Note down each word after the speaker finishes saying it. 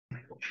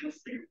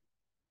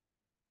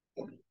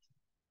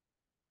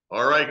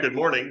All right, good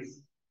morning.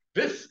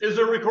 This is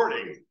a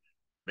recording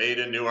made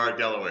in Newark,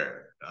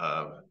 Delaware.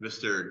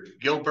 Mr.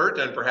 Gilbert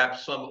and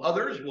perhaps some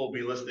others will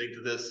be listening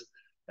to this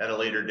at a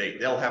later date.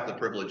 They'll have the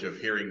privilege of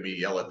hearing me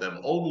yell at them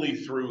only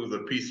through the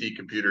PC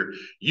computer.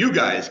 You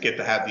guys get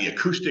to have the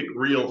acoustic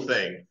real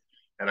thing,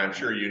 and I'm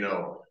sure you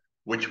know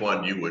which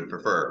one you would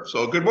prefer.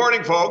 So good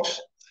morning, folks,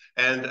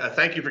 and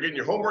thank you for getting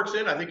your homeworks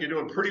in. I think you're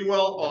doing pretty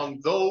well on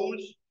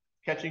those,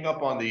 catching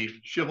up on the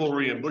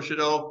chivalry and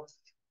Bushido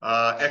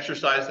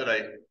exercise that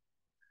I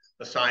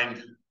assigned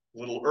a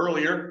little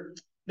earlier.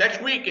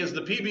 Next week is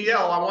the PBL.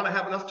 I want to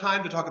have enough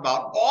time to talk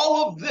about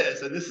all of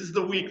this, and this is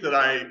the week that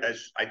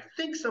as I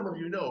think some of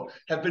you know,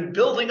 have been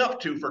building up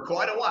to for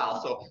quite a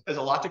while. So there's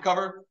a lot to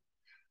cover.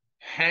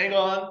 Hang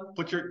on,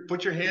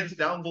 put your hands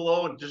down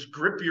below and just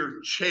grip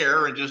your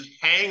chair and just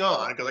hang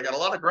on, because I got a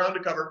lot of ground to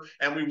cover,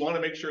 and we want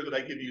to make sure that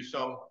I give you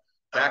some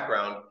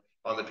background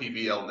on the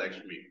PBL next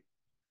week.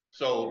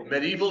 So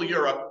medieval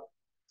Europe.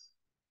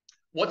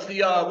 What's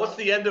the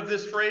end of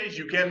this phrase?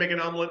 You can't make an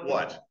omelet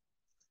what?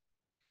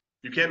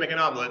 You can't make an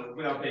omelet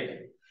without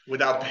bacon.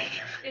 Without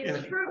bacon.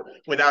 It's true.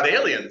 Without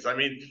aliens. I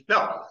mean,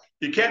 no,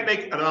 you can't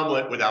make an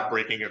omelet without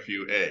breaking a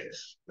few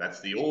eggs. That's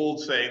the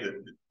old saying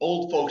that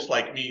old folks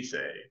like me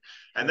say.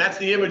 And that's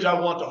the image I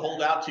want to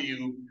hold out to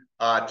you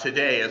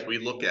today as we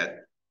look at,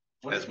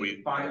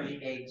 find the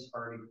eggs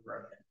already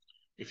broken.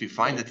 If you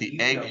find that the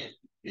egg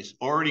is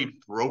already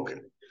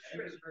broken.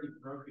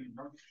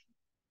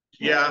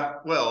 Yeah,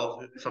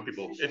 well, some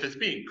people, if it's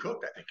being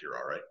cooked, I think you're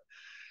all right.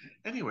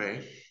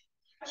 Anyway,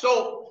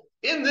 so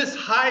in this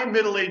high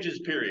Middle Ages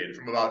period,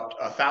 from about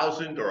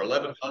 1000 or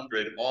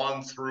 1100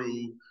 on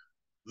through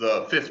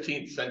the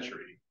 15th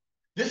century,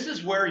 this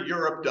is where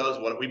Europe does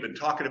what we've been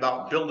talking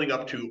about, building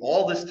up to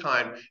all this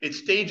time. It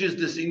stages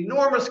this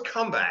enormous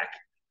comeback,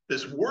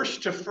 this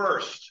worst to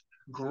first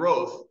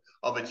growth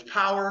of its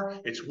power,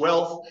 its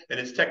wealth, and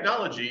its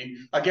technology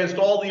against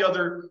all the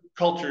other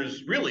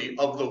cultures, really,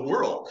 of the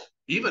world.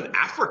 Even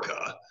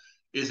Africa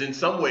is in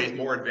some ways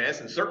more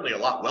advanced and certainly a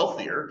lot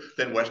wealthier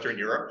than Western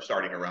Europe,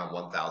 starting around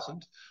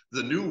 1000.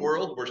 The New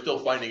World, we're still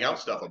finding out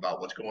stuff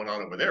about what's going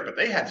on over there, but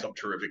they had some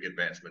terrific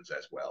advancements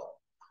as well.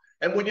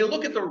 And when you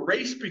look at the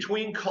race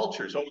between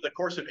cultures over the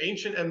course of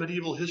ancient and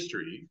medieval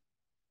history,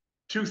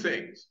 two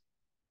things.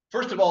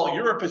 First of all,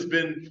 Europe has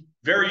been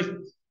very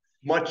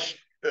much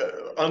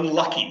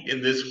unlucky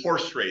in this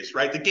horse race,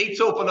 right? The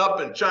gates open up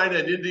and China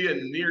and India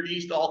and Near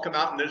East all come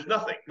out, and there's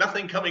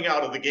nothing coming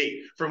out of the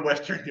gate from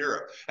Western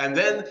Europe. And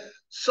then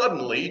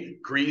suddenly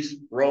Greece,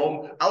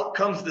 Rome, out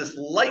comes this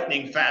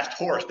lightning fast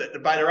horse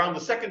that by around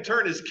the second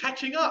turn is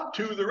catching up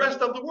to the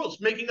rest of the world.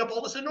 It's making up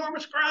all this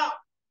enormous crowd.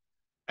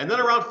 And then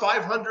around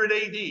 500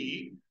 AD,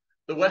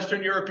 the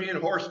Western European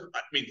horse,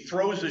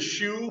 throws a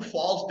shoe,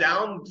 falls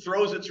down,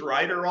 throws its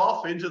rider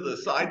off into the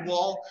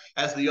sidewall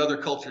as the other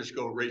cultures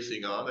go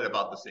racing on at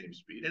about the same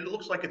speed. And it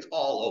looks like it's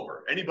all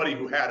over. Anybody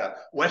who had a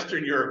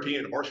Western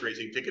European horse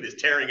racing ticket is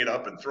tearing it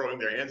up and throwing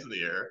their hands in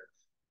the air.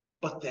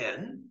 But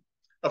then,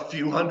 a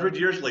few hundred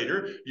years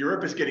later,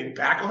 Europe is getting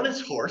back on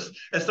its horse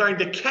and starting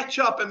to catch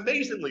up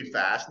amazingly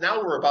fast.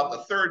 Now we're about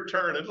the third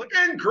turn. It's like,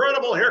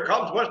 incredible, here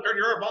comes Western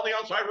Europe on the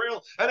outside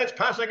rail, and it's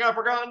passing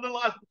Africa and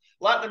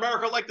Latin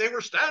America like they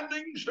were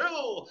standing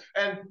still.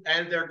 And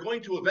they're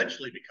going to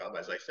eventually become,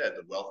 as I said,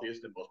 the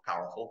wealthiest and most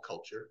powerful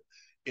culture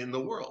in the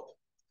world.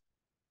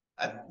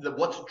 And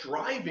what's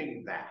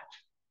driving that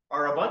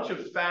are a bunch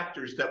of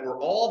factors that were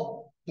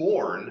all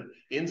born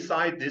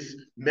inside this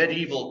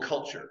medieval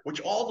culture,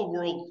 which all the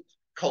world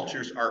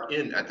cultures are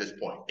in at this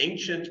point,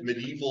 ancient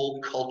medieval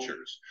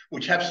cultures,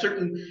 which have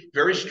certain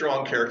very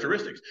strong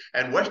characteristics.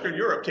 And Western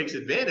Europe takes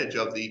advantage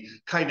of the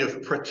kind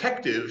of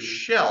protective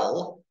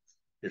shell,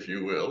 if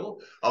you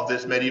will, of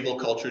this medieval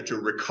culture to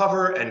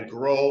recover and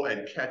grow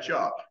and catch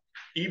up,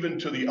 even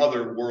to the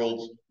other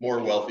world's more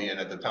wealthy and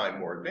at the time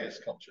more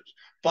advanced cultures.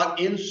 But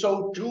in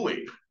so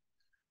doing,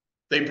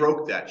 they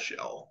broke that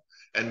shell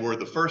and were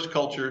the first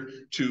culture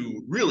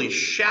to really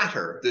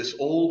shatter this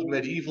old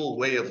medieval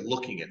way of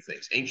looking at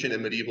things, ancient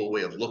and medieval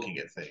way of looking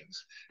at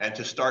things, and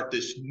to start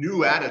this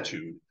new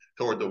attitude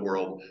toward the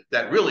world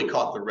that really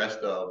caught the rest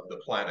of the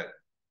planet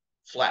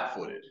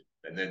flat-footed.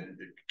 And then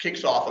it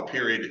kicks off a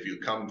period. If you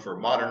come for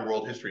modern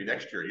world history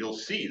next year, you'll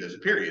see there's a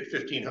period,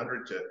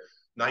 1500 to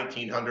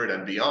 1900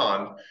 and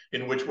beyond,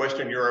 in which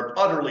Western Europe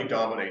utterly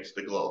dominates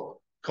the globe.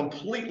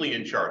 Completely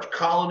in charge.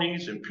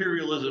 Colonies,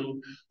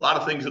 imperialism, a lot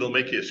of things that'll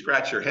make you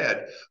scratch your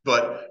head,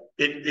 but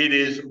it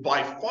is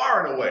by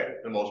far and away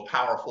the most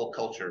powerful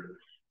culture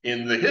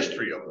in the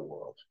history of the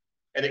world.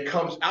 And it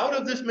comes out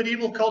of this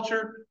medieval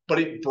culture, but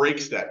it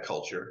breaks that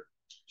culture,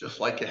 just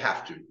like you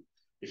have to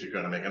if you're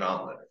going to make an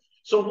omelet.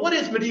 So what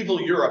is medieval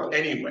Europe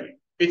anyway?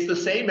 It's the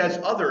same as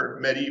other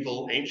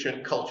medieval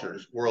ancient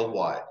cultures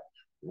worldwide.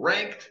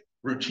 Ranked,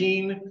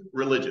 routine,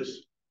 religious.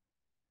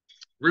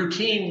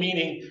 Routine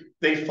meaning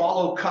they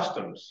follow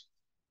customs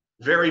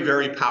very,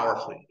 very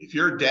powerfully. If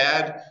your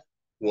dad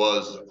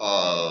was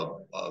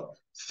a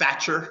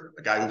thatcher,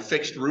 a guy who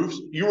fixed roofs,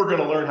 you were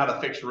going to learn how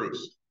to fix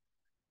roofs.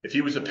 If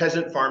he was a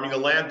peasant farming the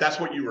land, that's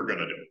what you were going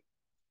to do.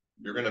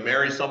 You're going to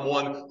marry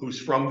someone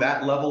who's from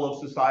that level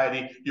of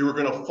society. You were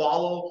going to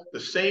follow the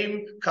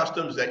same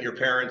customs that your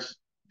parents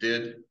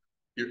did.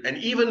 And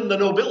even the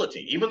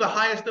nobility, even the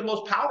highest and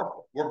most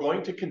powerful, were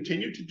going to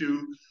continue to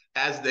do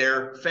as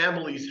their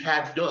families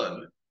had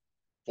done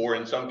for,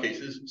 in some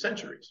cases,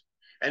 centuries.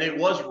 And it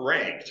was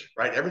ranked,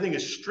 right? Everything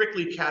is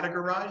strictly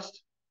categorized.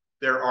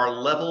 There are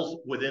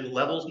levels within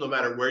levels, no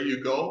matter where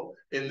you go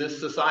in this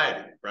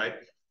society, right?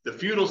 The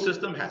feudal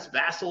system has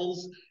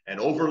vassals and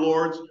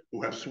overlords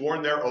who have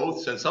sworn their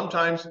oaths, and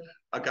sometimes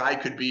a guy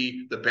could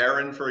be the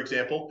baron, for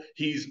example.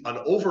 He's an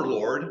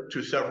overlord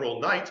to several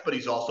knights, but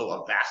he's also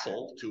a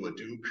vassal to a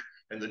duke,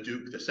 and the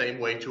duke the same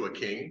way to a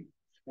king.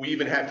 We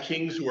even have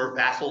kings who are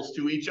vassals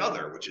to each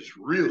other, which is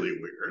really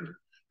weird,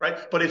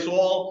 right? But it's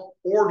all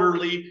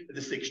orderly.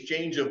 This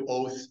exchange of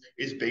oaths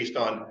is based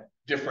on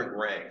different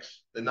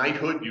ranks. The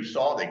knighthood you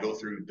saw, they go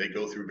through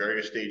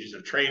various stages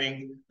of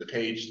training, the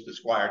page, the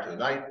squire to the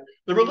knight.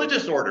 The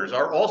religious orders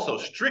are also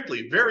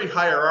strictly very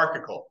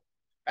hierarchical.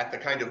 At the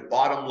kind of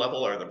bottom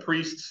level are the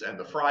priests and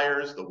the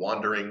friars, the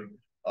wandering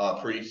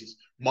priests,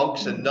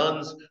 monks and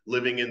nuns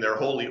living in their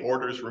holy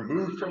orders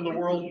removed from the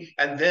world,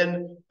 and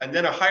then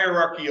a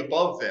hierarchy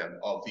above them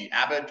of the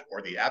abbot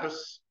or the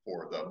abbess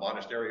for the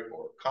monastery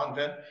or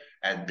convent,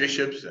 and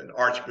bishops and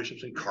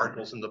archbishops and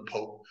cardinals and the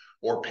pope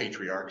or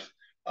patriarchs,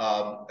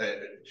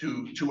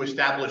 to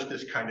establish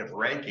this kind of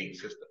ranking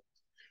system.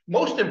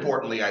 Most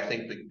importantly, I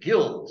think the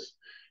guilds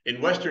in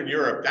Western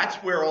Europe, that's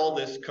where all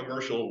this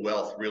commercial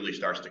wealth really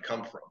starts to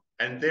come from.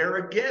 And there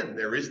again,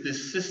 there is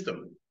this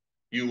system.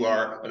 You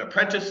are an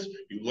apprentice,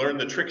 you learn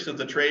the tricks of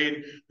the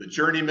trade, the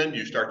journeyman,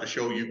 you start to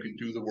show you can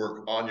do the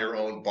work on your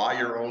own, by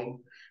your own,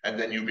 and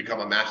then you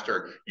become a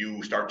master.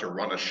 You start to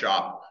run a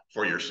shop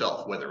for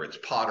yourself, whether it's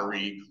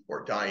pottery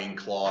or dyeing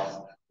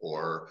cloth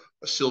or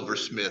a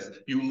silversmith.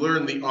 You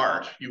learn the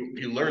art,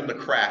 you learn the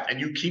craft,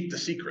 and you keep the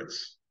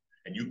secrets.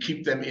 And you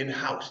keep them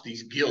in-house.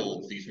 These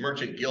guilds, these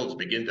merchant guilds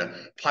begin to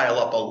pile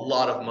up a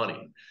lot of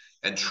money,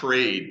 and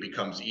trade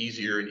becomes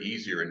easier and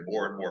easier and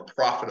more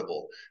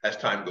profitable as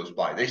time goes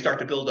by. They start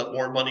to build up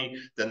more money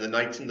than the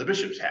knights and the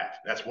bishops have.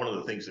 That's one of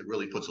the things that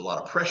really puts a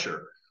lot of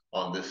pressure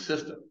on this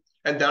system.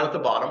 And down at the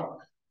bottom,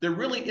 there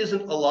really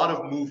isn't a lot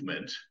of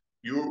movement.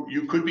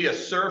 You could be a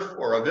serf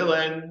or a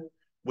villain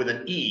with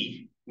an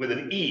E,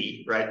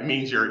 right? It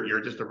means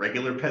you're just a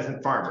regular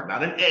peasant farmer,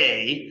 not an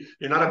A.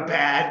 You're not a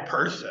bad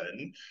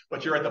person,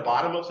 but you're at the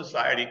bottom of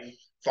society,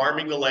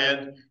 farming the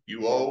land.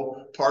 You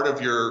owe part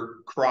of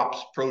your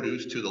crops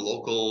produce to the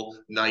local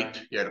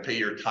knight. You had to pay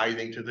your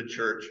tithing to the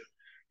church.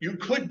 You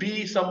could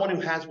be someone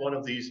who has one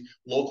of these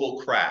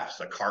local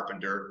crafts, a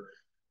carpenter,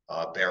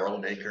 a barrel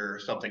maker,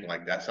 something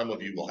like that. Some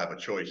of you will have a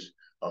choice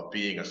of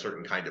being a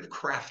certain kind of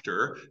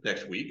crafter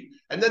next week.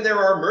 And then there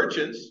are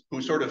merchants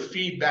who sort of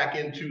feed back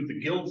into the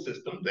guild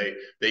system.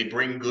 They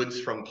bring goods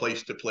from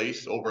place to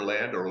place,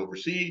 overland or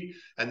overseas,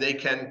 and they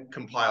can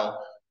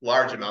compile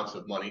large amounts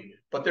of money,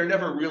 but they're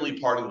never really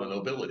part of the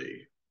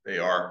nobility. They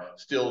are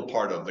still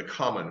part of the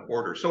common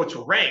order. So it's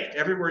ranked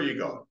everywhere you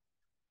go.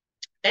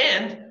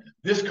 And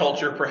this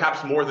culture,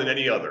 perhaps more than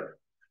any other,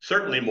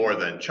 certainly more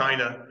than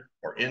China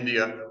or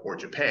India or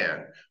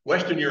Japan,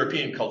 Western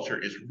European culture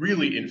is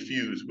really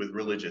infused with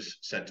religious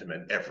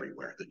sentiment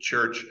everywhere. The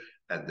church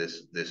and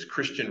this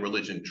Christian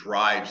religion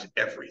drives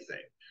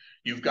everything.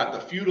 You've got the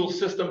feudal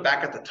system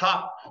back at the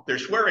top. They're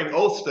swearing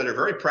oaths that are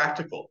very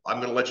practical. I'm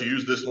going to let you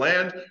use this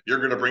land. You're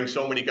going to bring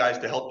so many guys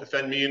to help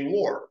defend me in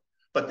war.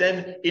 But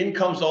then in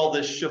comes all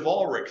this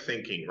chivalric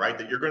thinking, right?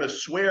 That you're going to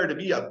swear to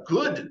be a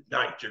good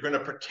knight. You're going to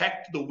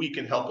protect the weak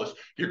and helpless.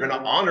 You're going to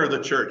honor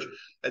the church.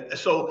 And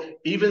so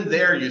even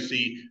there, you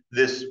see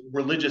this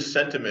religious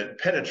sentiment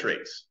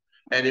penetrates.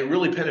 And it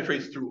really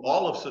penetrates through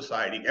all of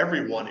society.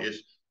 Everyone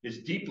is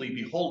deeply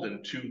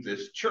beholden to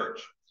this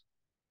church.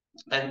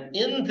 And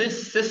in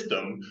this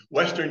system,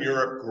 Western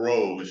Europe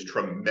grows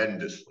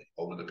tremendously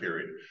over the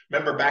period.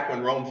 Remember back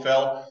when Rome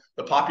fell,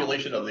 the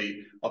population of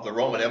the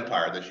Roman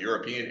Empire, this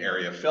European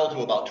area, fell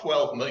to about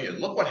 12 million.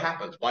 Look what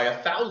happens. By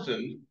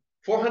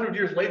 400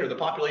 years later, the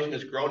population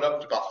has grown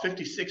up to about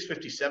 56,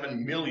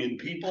 57 million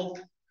people.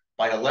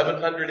 By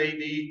 1100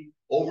 AD,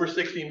 over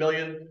 60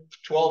 million,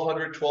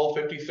 1200,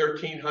 1250,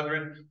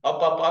 1300,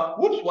 up.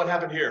 Whoops, what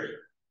happened here?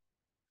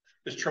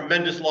 This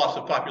tremendous loss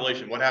of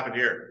population. What happened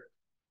here?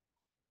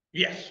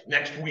 Yes,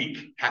 next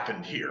week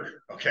happened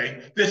here,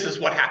 okay? This is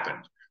what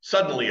happened.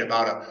 Suddenly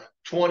about a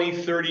 20,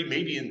 30,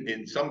 maybe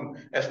in some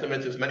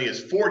estimates as many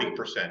as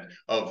 40%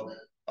 of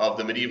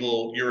the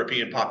medieval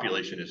European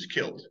population is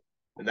killed.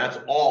 And that's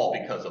all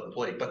because of the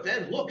plague. But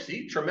then look,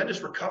 see,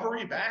 tremendous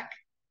recovery back.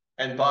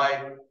 And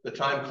by the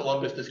time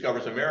Columbus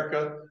discovers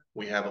America,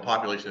 we have a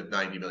population of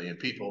 90 million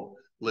people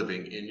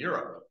living in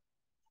Europe.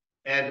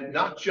 And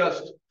not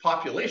just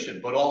population,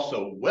 but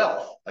also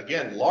wealth.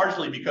 Again,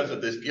 largely because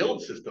of this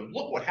guild system.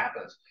 Look what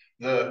happens.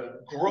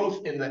 The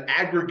growth in the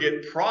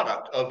aggregate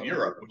product of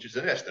Europe, which is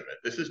an estimate.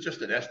 This is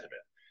just an estimate.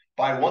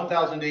 By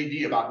 1000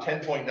 AD, about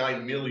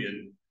 10.9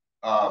 million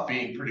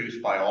being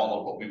produced by all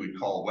of what we would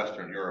call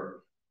Western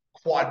Europe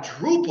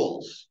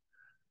quadruples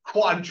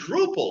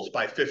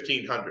by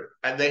 1500,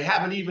 and they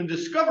haven't even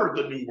discovered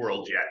the New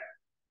World yet,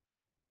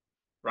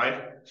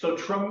 right? So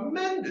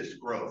tremendous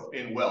growth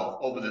in wealth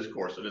over this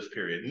course of this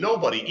period.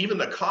 Nobody, even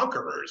the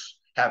conquerors,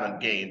 haven't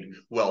gained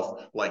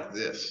wealth like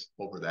this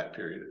over that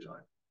period of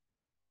time.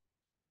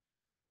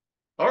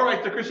 All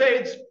right, the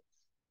Crusades.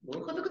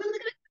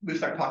 We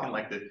start talking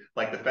like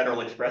the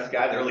Federal Express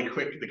guy. They're really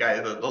quick. The guy,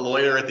 the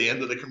lawyer at the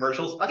end of the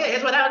commercials. Okay,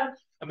 here's what happened.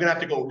 I'm gonna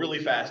have to go really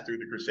fast through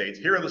the Crusades.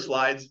 Here are the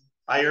slides.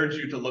 I urge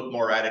you to look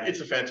more at it.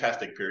 It's a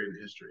fantastic period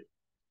in history.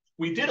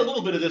 We did a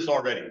little bit of this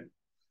already.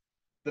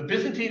 The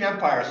Byzantine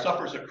Empire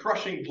suffers a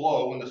crushing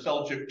blow when the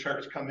Seljuk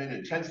Turks come in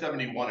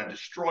 1071 and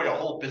destroy a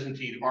whole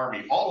Byzantine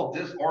army. All of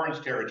this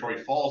orange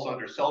territory falls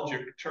under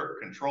Seljuk Turk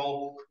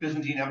control.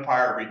 Byzantine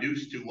Empire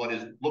reduced to what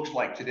looks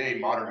like today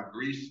modern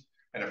Greece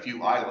and a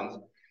few islands.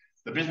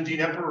 The Byzantine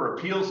emperor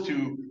appeals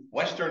to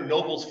Western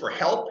nobles for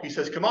help. He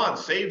says, come on,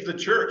 save the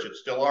church.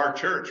 It's still our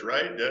church,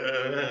 right?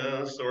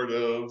 Sort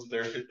of.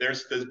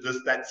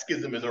 That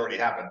schism has already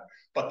happened.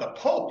 But the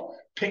Pope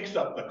picks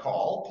up the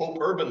call, Pope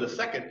Urban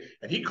II,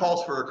 and he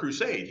calls for a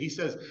crusade. He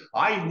says,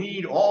 I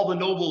need all the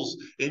nobles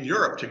in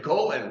Europe to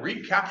go and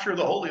recapture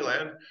the Holy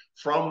Land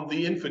from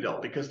the infidel,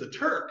 because the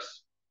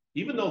Turks,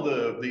 even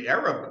though the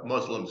Arab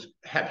Muslims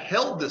had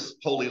held this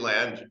Holy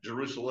Land,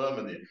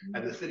 Jerusalem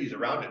and the cities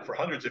around it for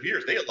hundreds of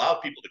years, they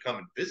allowed people to come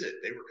and visit.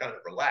 They were kind of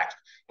relaxed.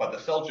 But the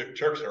Seljuk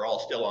Turks are all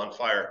still on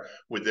fire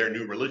with their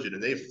new religion,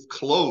 and they've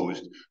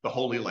closed the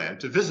Holy Land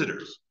to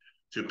visitors,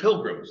 to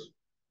pilgrims.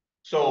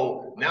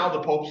 So now the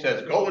Pope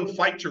says, go and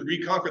fight to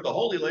reconquer the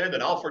Holy Land,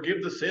 and I'll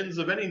forgive the sins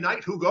of any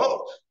knight who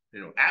goes.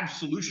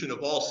 Absolution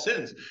of all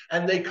sins.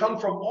 And they come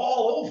from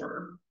all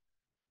over.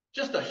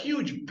 Just a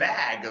huge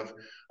bag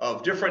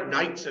of different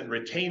knights and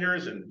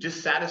retainers and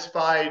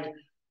dissatisfied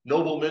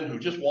noblemen who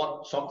just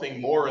want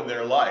something more in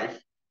their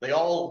life. They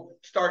all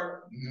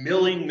start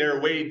milling their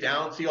way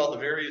down. See all the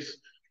various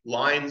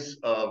lines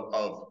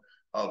of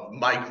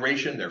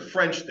migration. They're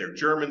French, they're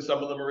German,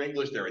 some of them are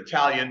English, they're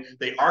Italian.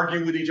 They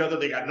argue with each other.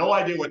 They got no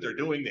idea what they're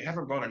doing. They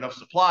haven't brought enough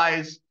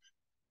supplies.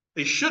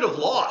 They should have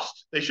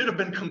lost. They should have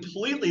been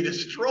completely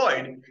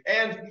destroyed.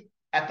 And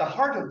at the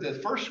heart of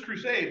the First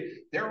Crusade,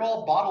 they're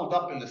all bottled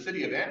up in the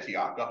city of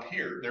Antioch up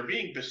here. They're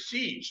being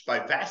besieged by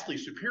vastly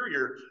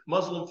superior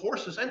Muslim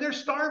forces, and they're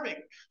starving.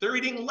 They're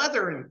eating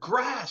leather and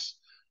grass.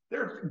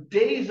 They're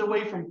days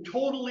away from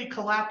totally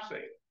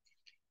collapsing.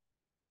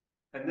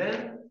 And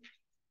then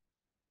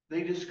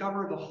they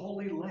discover the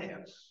Holy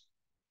Lance.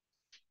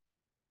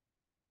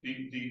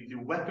 The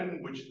weapon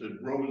which the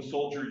Roman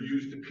soldier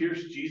used to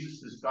pierce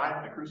Jesus' side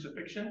at the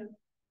crucifixion,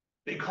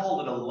 they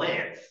called it a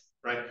lance.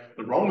 Right?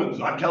 The Romans,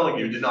 I'm telling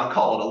you, did not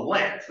call it a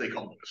lance. They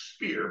called it a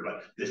spear,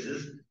 but this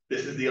is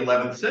the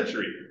 11th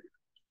century.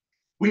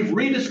 We've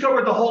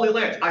rediscovered the Holy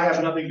Lance. I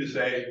have nothing to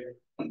say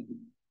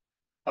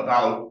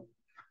about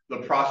the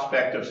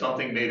prospect of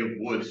something made of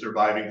wood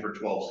surviving for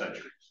 12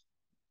 centuries.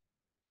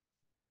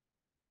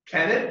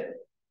 Can it?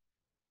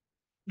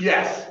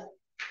 Yes.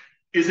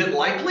 Is it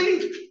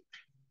likely?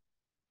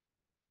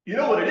 You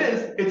know what it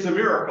is? It's a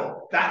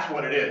miracle. That's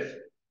what it is.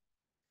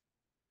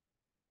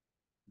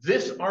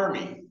 This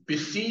army,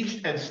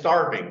 besieged and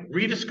starving,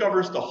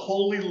 rediscovers the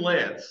Holy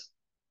Lance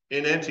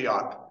in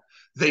Antioch.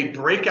 They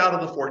break out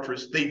of the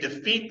fortress. They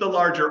defeat the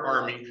larger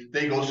army.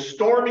 They go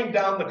storming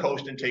down the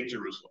coast and take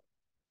Jerusalem.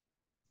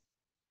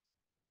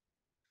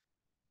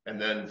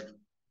 And then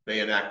they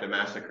enact a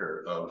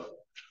massacre of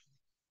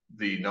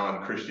the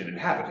non-Christian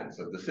inhabitants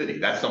of the city.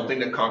 That's something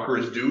that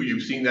conquerors do.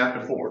 You've seen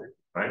that before,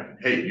 right?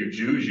 Hey, you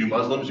Jews, you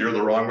Muslims, you're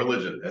the wrong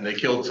religion. And they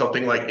killed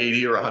something like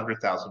 80 or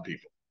 100,000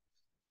 people.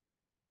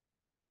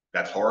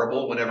 That's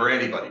horrible whenever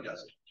anybody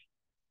does it.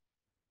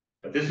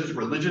 But this is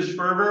religious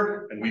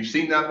fervor, and we've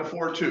seen that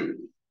before too.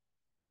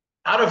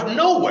 Out of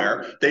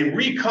nowhere, they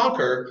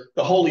reconquer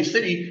the holy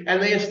city, and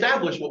they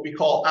establish what we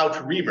call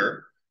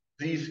Outremer,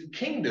 these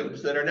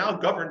kingdoms that are now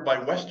governed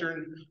by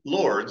Western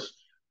lords,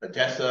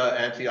 Edessa,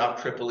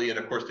 Antioch, Tripoli, and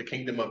of course the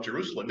kingdom of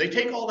Jerusalem. They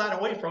take all that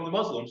away from the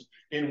Muslims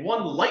in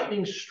one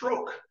lightning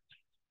stroke.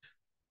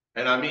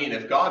 And I mean,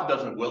 if God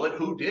doesn't will it,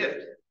 who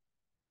did?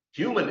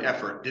 Human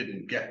effort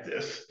didn't get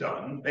this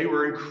done. They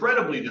were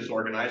incredibly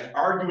disorganized,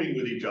 arguing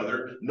with each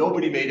other.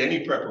 Nobody made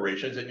any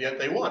preparations, and yet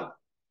they won.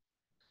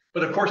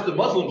 But of course, the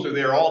Muslims are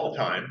there all the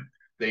time.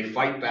 They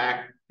fight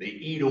back. They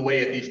eat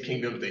away at these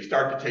kingdoms. They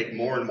start to take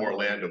more and more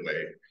land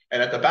away.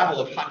 And at the Battle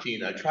of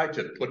Hattin, I tried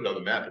to put it on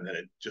the map, and then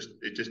it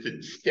just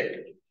didn't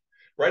stick.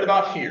 Right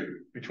about here,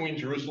 between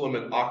Jerusalem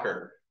and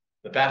Acre,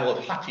 the Battle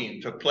of Hattin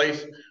took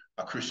place.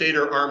 A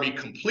Crusader army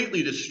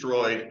completely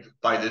destroyed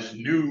by this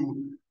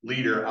new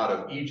leader out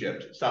of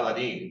Egypt,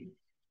 Saladin.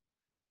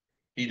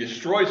 He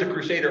destroys a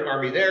Crusader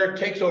army there,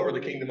 takes over the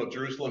kingdom of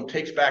Jerusalem,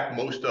 takes back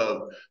most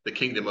of the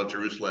kingdom of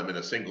Jerusalem in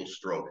a single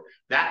stroke.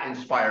 That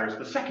inspires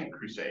the Second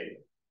Crusade,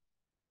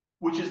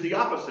 which is the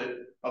opposite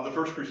of the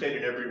First Crusade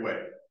in every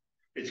way.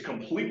 It's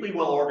completely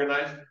well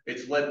organized.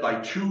 It's led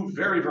by two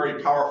very,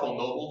 very powerful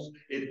nobles.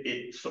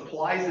 It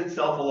supplies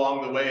itself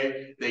along the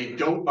way. They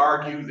don't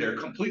argue. They're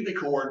completely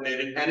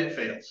coordinated, and it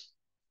fails.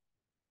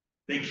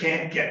 They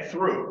can't get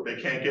through. They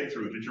can't get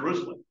through to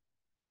Jerusalem.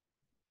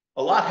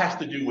 A lot has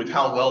to do with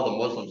how well the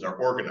Muslims are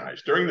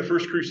organized. During the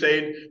First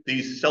Crusade,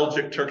 these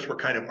Seljuk Turks were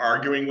kind of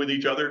arguing with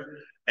each other,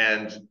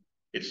 and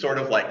it's sort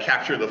of like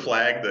capture the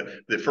flag.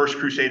 The First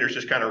Crusaders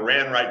just kind of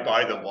ran right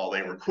by them while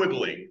they were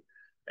quibbling,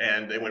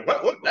 and they went,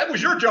 what? That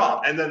was your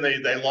job. And then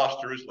they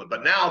lost Jerusalem.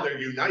 But now they're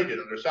united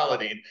under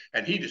Saladin,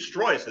 and he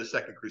destroys the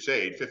Second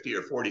Crusade, 50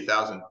 or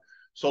 40,000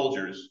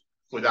 soldiers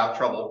without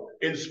trouble,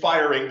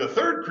 inspiring the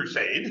Third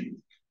Crusade.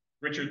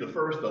 Richard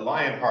I, the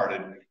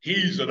Lion-Hearted,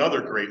 he's another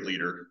great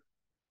leader.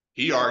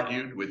 He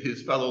argued with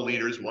his fellow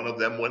leaders. One of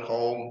them went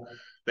home.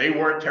 They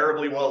weren't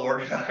terribly well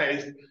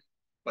organized,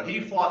 but he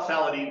fought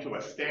Saladin to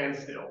a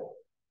standstill,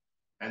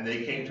 and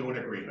they came to an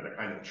agreement, a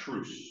kind of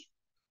truce.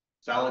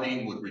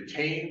 Saladin would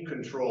retain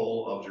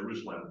control of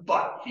Jerusalem,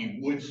 but he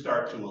would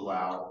start to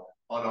allow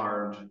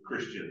unarmed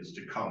Christians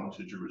to come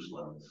to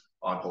Jerusalem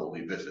on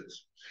holy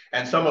visits.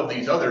 And some of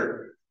these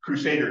other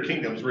Crusader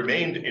kingdoms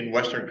remained in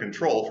Western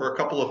control for a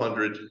couple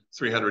of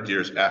 300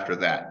 years after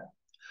that.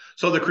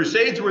 So the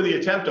Crusades were the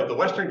attempt of the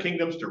Western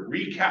kingdoms to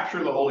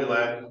recapture the Holy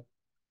Land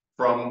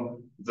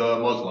from the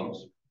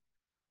Muslims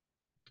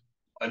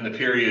in the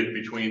period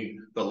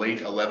between the late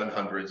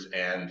 1100s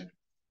and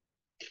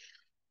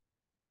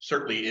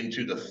certainly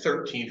into the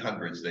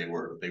 1300s. They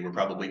were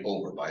probably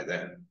over by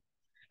then.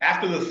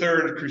 After the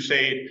Third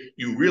Crusade,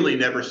 you really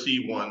never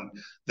see one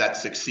that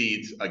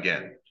succeeds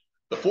again.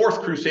 The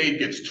Fourth Crusade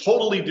gets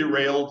totally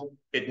derailed.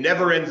 It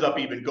never ends up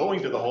even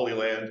going to the Holy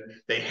Land.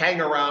 They hang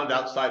around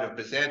outside of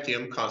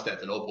Byzantium,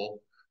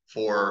 Constantinople,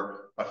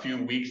 for a few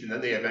weeks, and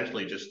then they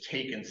eventually just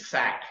take and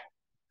sack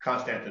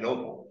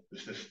Constantinople.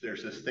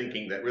 There's this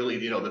thinking that really,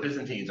 the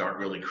Byzantines aren't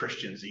really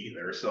Christians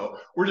either, so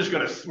we're just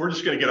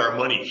gonna get our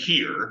money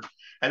here,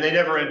 and they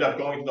never end up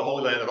going to the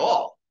Holy Land at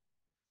all.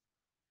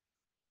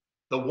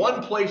 The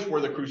one place where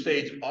the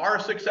Crusades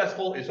are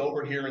successful is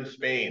over here in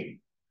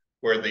Spain,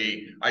 where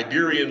the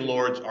Iberian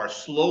lords are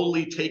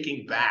slowly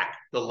taking back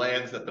the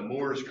lands that the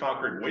Moors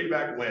conquered way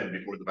back when,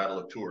 before the Battle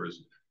of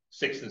Tours,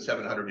 600 and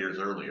 700 years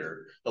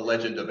earlier. The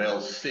legend of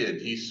El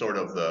Cid, he's sort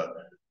of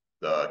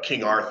the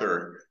King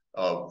Arthur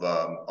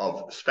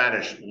of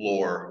Spanish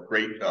lore.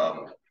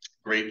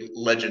 Great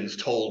legends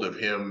told of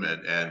him,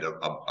 and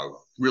a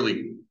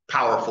really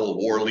powerful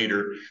war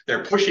leader.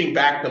 They're pushing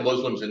back the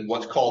Muslims in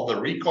what's called the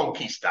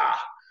Reconquista.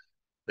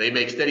 They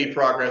make steady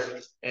progress,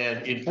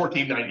 and in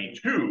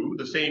 1492,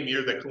 the same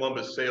year that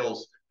Columbus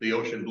sails the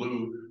ocean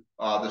blue,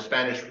 the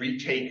Spanish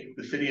retake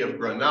the city of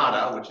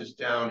Granada, which is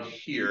down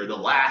here. The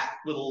last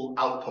little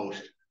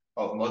outpost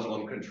of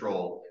Muslim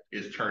control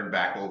is turned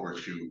back over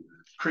to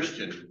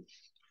Christian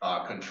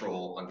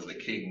control under the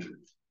King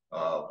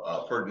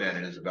Ferdinand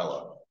and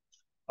Isabella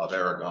of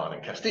Aragon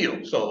and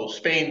Castile. So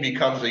Spain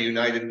becomes a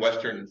united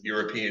Western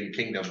European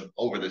kingdom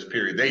over this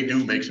period. They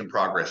do make some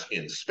progress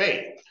in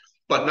Spain,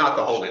 but not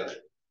the Holy Land.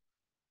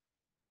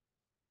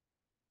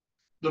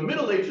 The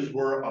Middle Ages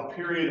were a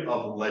period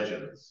of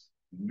legends,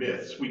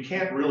 myths. We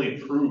can't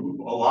really prove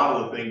a lot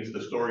of the things,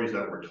 the stories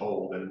that were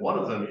told. And one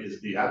of them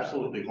is the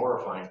absolutely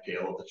horrifying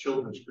tale of the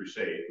Children's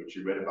Crusade, which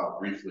you read about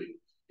briefly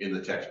in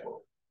the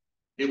textbook.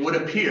 It would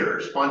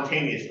appear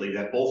spontaneously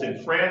that both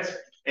in France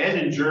and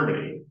in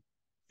Germany,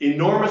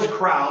 enormous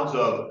crowds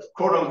of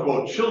quote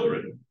unquote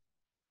children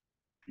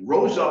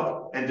rose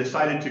up and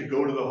decided to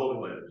go to the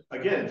Holy Land.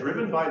 Again,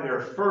 driven by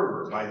their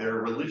fervor, by their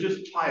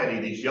religious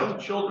piety, these young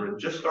children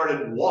just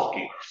started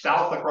walking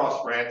south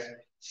across France,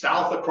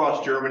 south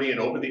across Germany, and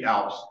over the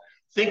Alps,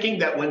 thinking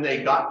that when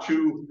they got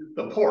to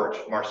the port,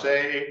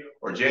 Marseille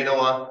or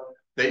Genoa,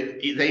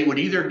 they would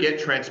either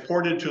get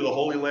transported to the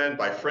Holy Land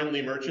by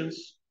friendly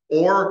merchants,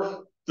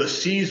 or the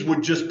seas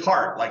would just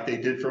part like they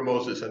did for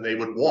Moses, and they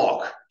would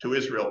walk to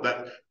Israel.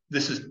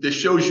 This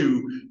shows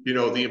you,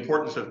 the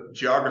importance of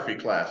geography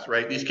class,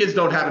 right? These kids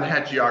haven't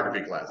had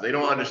geography class. They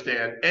don't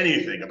understand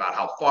anything about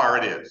how far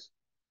it is.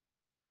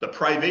 The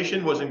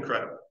privation was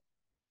incredible.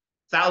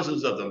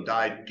 Thousands of them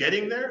died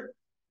getting there.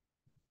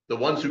 The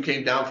ones who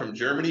came down from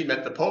Germany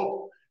met the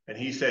Pope, and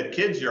he said,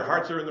 kids, your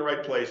hearts are in the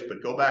right place,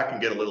 but go back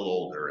and get a little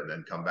older and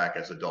then come back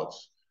as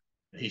adults.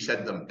 And he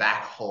sent them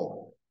back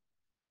home.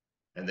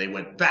 And they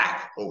went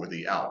back over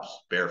the Alps,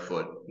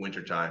 barefoot,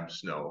 wintertime,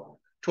 snow.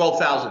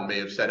 12,000 may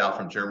have set out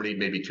from Germany,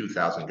 maybe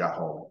 2,000 got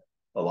home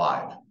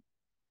alive.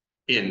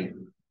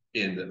 In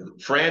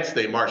France,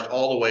 they marched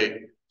all the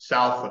way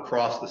south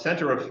across the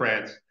center of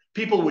France.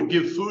 People would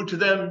give food to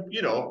them,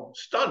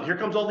 stunned. Here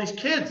comes all these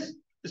kids.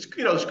 This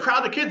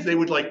crowd of kids. They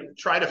would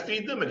try to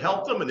feed them and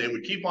help them, and they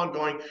would keep on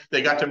going.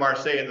 They got to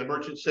Marseille, and the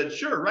merchants said,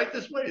 sure, right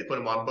this way. They put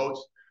them on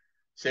boats,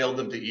 sailed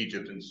them to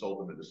Egypt, and sold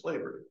them into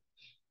slavery.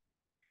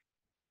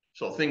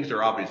 So things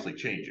are obviously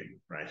changing,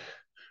 right?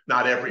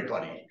 Not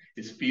everybody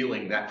is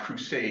feeling that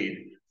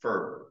crusade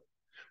fervor.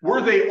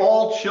 Were they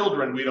all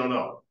children? We don't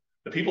know.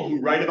 The people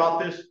who write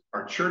about this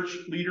are church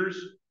leaders.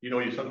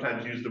 You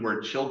sometimes use the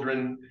word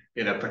children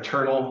in a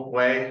paternal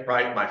way,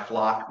 right? My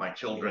flock, my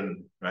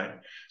children, right?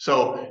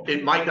 So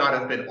it might not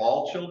have been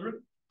all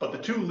children, but the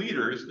two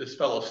leaders, this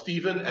fellow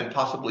Stephen and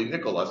possibly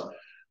Nicholas,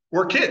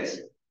 were kids.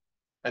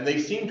 And they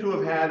seem to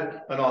have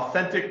had an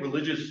authentic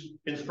religious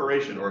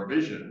inspiration or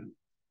vision,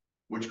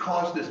 which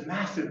caused this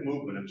massive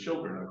movement of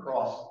children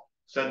across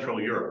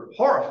Central Europe.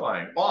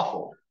 Horrifying,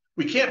 awful.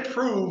 We can't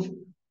prove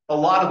a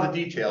lot of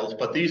the details,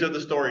 but these are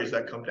the stories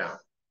that come down.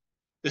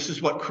 This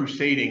is what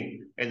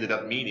crusading ended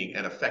up meaning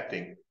and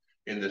affecting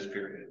in this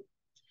period.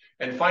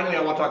 And finally,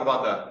 I want to talk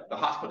about the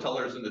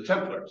Hospitallers and the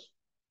Templars.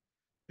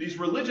 These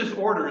religious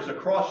orders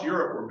across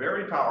Europe were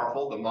very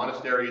powerful. The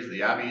monasteries,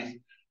 the abbeys,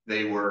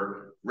 they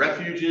were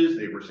refuges,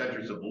 they were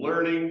centers of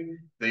learning,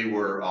 they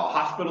were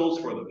hospitals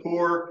for the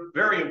poor,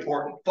 very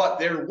important. But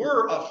there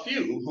were a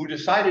few who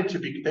decided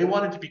they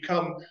wanted to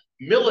become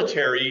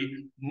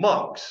military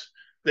monks.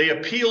 They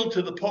appealed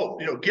to the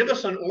Pope, give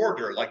us an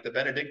order like the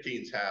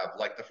Benedictines have,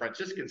 like the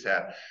Franciscans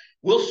have.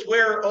 We'll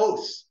swear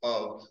oaths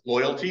of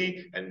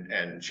loyalty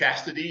and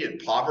chastity and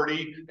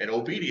poverty and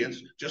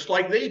obedience, just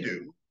like they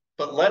do.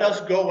 But let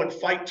us go and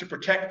fight to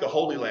protect the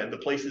Holy Land, the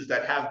places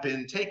that have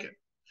been taken.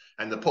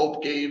 And the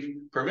Pope gave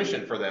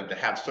permission for them to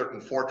have certain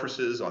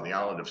fortresses on the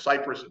island of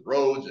Cyprus and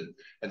Rhodes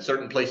and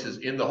certain places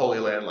in the Holy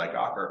Land like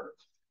Acre.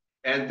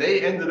 And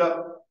they ended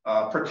up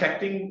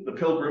protecting the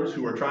pilgrims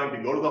who were trying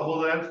to go to the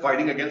Holy Land,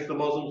 fighting against the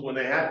Muslims when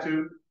they had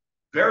to.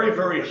 Very,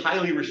 very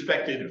highly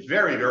respected,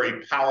 very,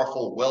 very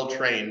powerful,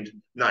 well-trained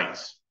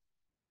knights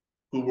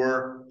who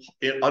were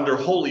under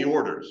holy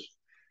orders.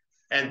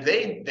 And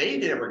they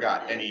never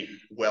got any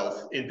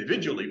wealth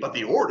individually, but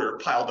the order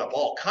piled up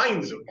all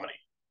kinds of money,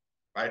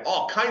 right?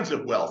 All kinds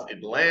of wealth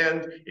in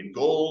land, in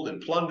gold, in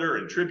plunder,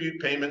 in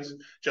tribute payments,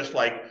 just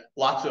like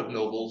lots of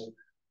nobles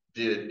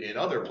did in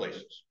other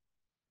places.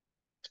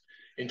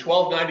 In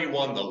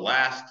 1291, the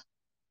last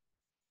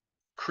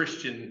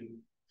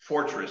Christian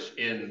fortress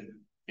in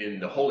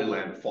the Holy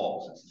Land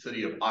falls. It's the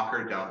city of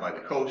Acre down by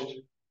the coast.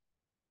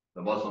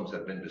 The Muslims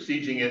have been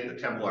besieging it.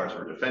 The Templars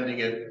were defending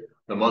it.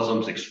 The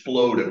Muslims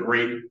explode a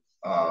great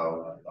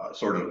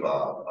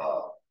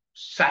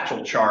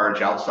satchel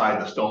charge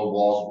outside the stone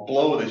walls,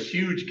 blow this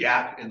huge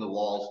gap in the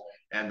walls,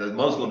 and the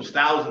Muslims,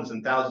 thousands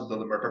and thousands of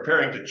them, are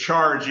preparing to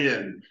charge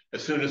in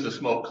as soon as the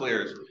smoke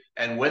clears.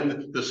 And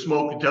when the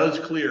smoke does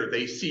clear,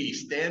 they see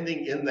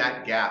standing in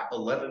that gap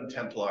 11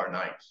 Templar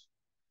knights,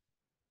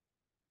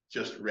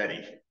 just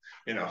ready,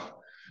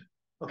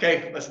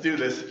 Okay, let's do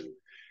this.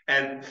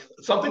 And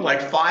something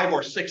like 5,000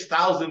 or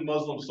 6,000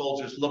 Muslim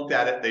soldiers looked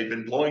at it. They'd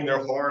been blowing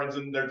their horns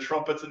and their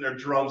trumpets and their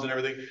drums and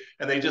everything.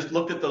 And they just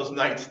looked at those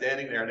knights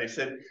standing there and they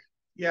said,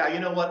 yeah, you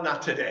know what?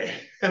 Not today.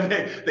 And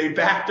they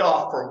backed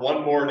off for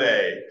one more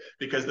day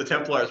because the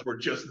Templars were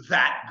just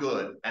that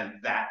good and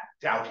that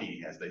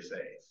doughty, as they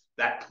say,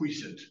 that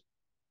puissant.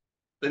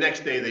 The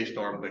next day they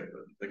stormed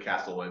the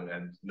castle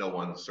and no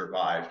one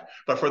survived.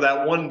 But for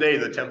that one day,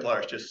 the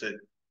Templars just said,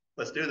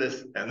 let's do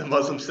this. And the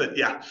Muslims said,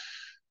 yeah,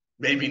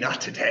 maybe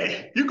not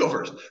today. You go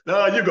first.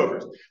 No, you go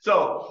first.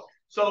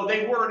 So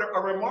they were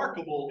a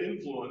remarkable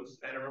influence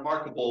and a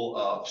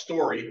remarkable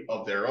story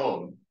of their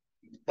own.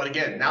 But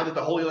again, now that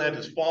the Holy Land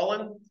has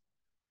fallen,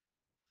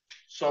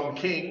 some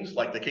kings,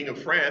 like the King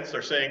of France,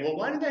 are saying, well,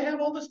 why do they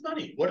have all this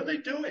money? What are they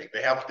doing?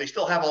 They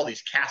still have all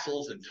these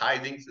castles and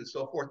tithings and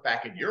so forth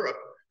back in Europe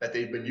that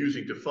they've been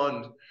using to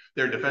fund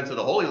their defense of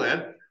the Holy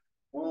Land.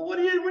 Well, what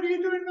are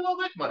you doing with all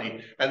that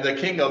money? And the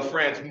King of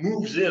France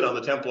moves in on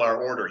the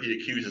Templar order. He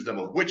accuses them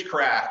of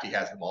witchcraft. He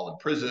has them all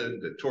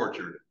imprisoned and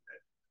tortured,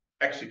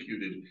 and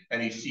executed,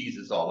 and he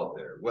seizes all of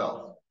their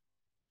wealth.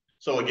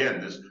 So again,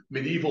 this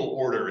medieval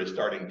order is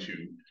starting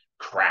to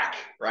crack,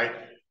 right?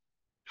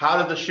 How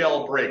did the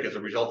shell break as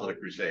a result of the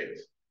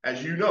Crusades?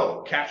 As you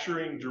know,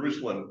 capturing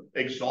Jerusalem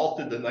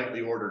exalted the knightly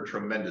order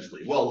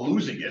tremendously. Well,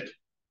 losing it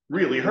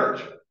really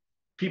hurt.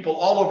 People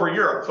all over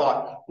Europe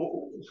thought,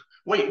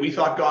 wait, we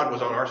thought God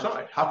was on our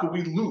side. How could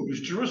we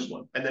lose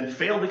Jerusalem and then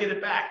fail to get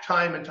it back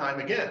time and time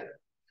again?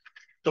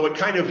 So it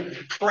kind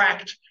of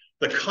cracked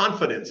the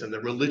confidence and the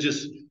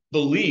religious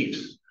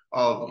beliefs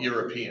of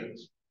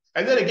Europeans.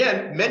 And then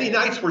again, many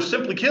knights were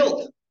simply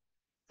killed.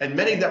 And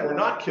many that were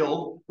not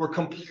killed were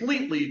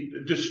completely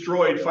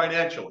destroyed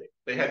financially.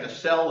 They had to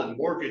sell and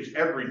mortgage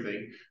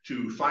everything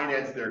to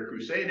finance their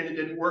crusade, and it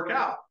didn't work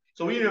out.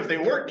 So even if they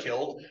weren't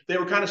killed, they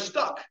were kind of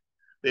stuck.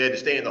 They had to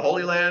stay in the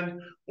Holy Land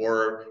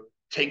or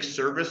take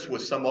service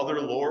with some other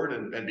lord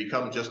and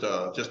become just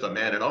a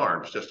man at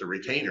arms, just a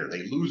retainer.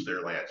 They lose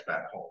their lands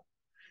back home.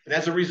 And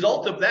as a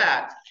result of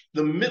that,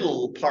 the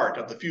middle part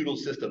of the feudal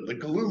system, the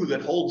glue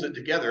that holds it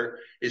together,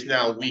 is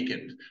now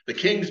weakened. The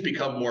kings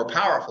become more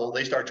powerful.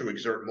 They start to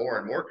exert more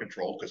and more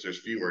control because there's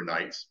fewer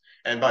knights.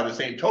 And by the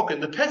same token,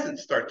 the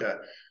peasants start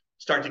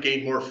to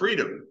gain more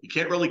freedom. You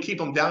can't really keep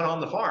them down on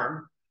the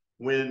farm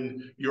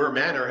when your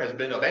manor has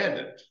been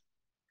abandoned,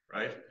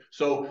 right?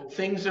 So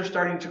things are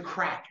starting to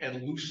crack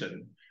and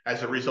loosen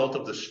as a result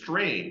of the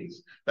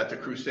strains that the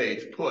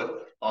Crusades put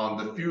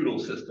on the feudal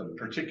system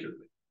particularly.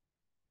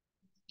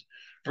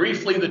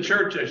 Briefly, the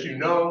church, as you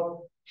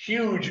know,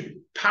 huge,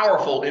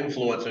 powerful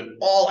influence in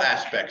all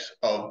aspects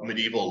of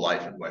medieval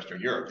life in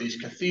Western Europe. These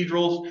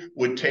cathedrals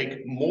would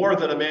take more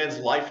than a man's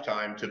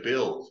lifetime to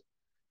build.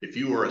 If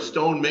you were a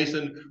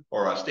stonemason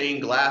or a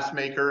stained glass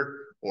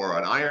maker or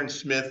an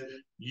ironsmith,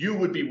 you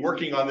would be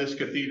working on this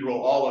cathedral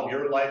all of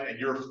your life, and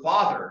your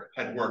father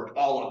had worked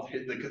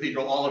the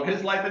cathedral all of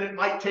his life, and it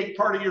might take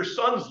part of your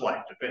son's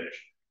life to finish.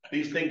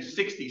 These things,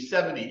 60,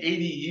 70, 80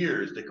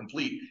 years to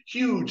complete,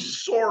 huge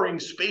soaring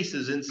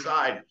spaces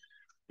inside.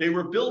 They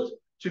were built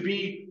to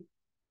be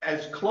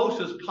as close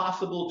as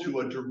possible to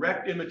a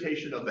direct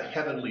imitation of the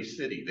heavenly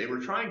city. They were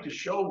trying to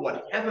show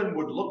what heaven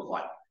would look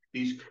like.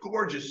 These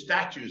gorgeous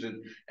statues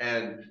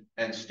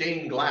and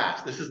stained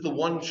glass. This is the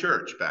one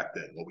church back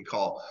then, what we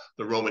call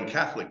the Roman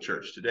Catholic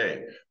Church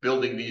today,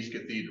 building these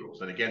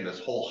cathedrals. And again, this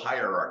whole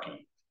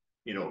hierarchy,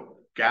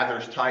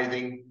 gathers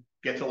tithing,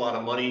 gets a lot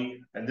of money,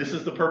 and this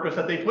is the purpose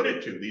that they put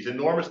it to, these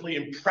enormously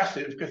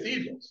impressive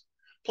cathedrals.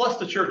 Plus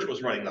the church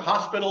was running the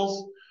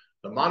hospitals,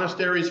 the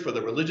monasteries for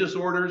the religious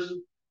orders.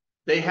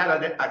 They had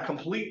a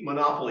complete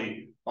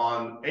monopoly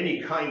on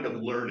any kind of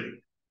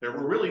learning. There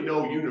were really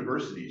no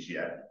universities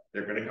yet.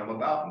 They're going to come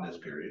about in this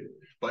period.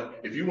 But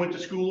if you went to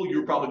school,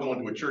 you were probably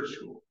going to a church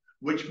school,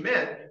 which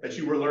meant that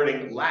you were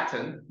learning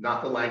Latin,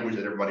 not the language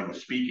that everybody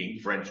was speaking,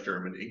 French,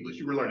 German, English.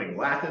 You were learning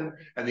Latin,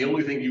 and the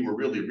only thing you were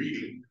really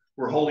reading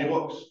were holy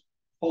books,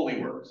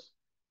 holy works,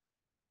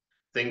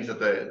 things that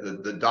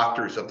the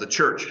doctors of the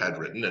church had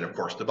written, and of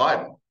course the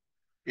Bible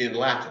in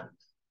Latin.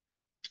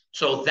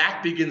 So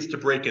that begins to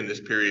break in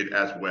this period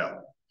as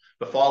well.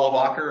 The fall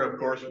of Acre, of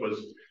course, was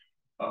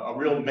a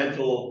real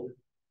mental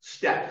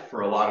step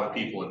for a lot of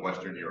people in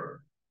Western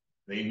Europe.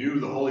 They knew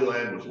the Holy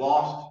Land was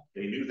lost.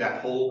 They knew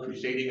that whole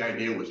crusading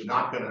idea was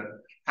not going to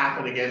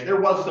happen again. There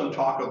was some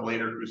talk of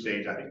later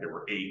crusades. I think there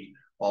were 8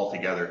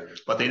 altogether,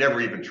 but they never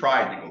even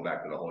tried to go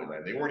back to the Holy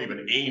Land. They weren't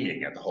even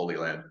aiming at the Holy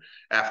Land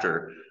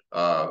after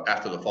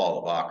the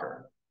fall of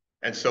Acre.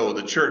 And so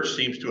the church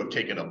seems to have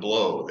taken a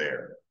blow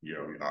there.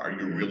 Are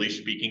you really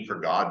speaking for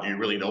God? Do you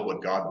really know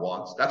what God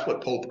wants? That's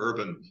what Pope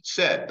Urban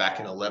said back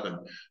in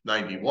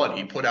 1191.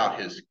 He put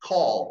out his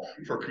call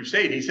for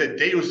crusade. He said,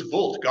 Deus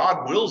vult,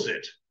 God wills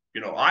it.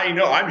 I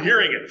know, I'm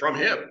hearing it from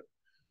him.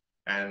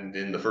 And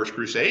in the first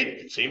crusade,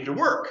 it seemed to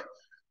work.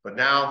 But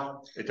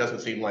now it doesn't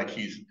seem like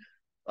he's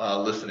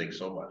listening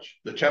so much.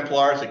 The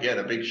Templars, again,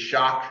 a big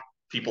shock.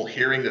 People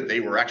hearing that they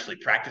were actually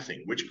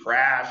practicing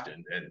witchcraft,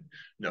 and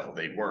no,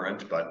 they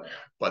weren't,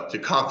 but to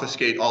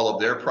confiscate all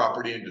of their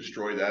property and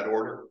destroy that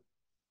order.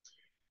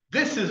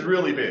 This is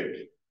really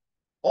big.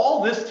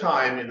 All this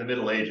time in the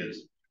Middle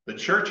Ages, the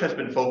church has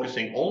been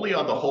focusing only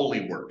on the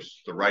holy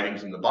works, the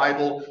writings in the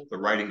Bible, the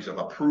writings of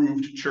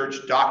approved church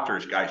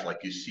doctors, guys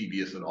like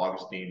Eusebius and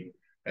Augustine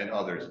and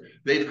others.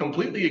 They've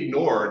completely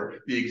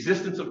ignored the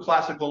existence of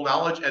classical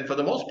knowledge, and for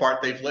the most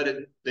part, they've let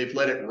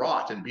it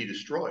rot and be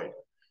destroyed.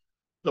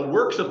 The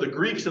works of the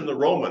Greeks and the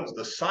Romans,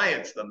 the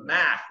science, the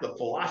math, the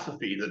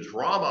philosophy, the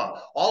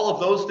drama, all of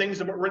those things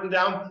that were written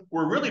down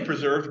were really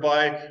preserved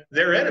by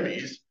their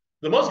enemies,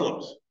 the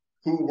Muslims,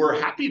 who were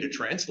happy to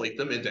translate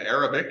them into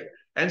Arabic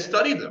and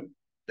study them.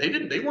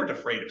 They weren't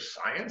afraid of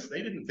science.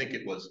 They didn't think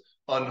it was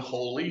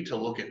unholy to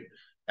look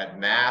at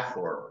math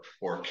or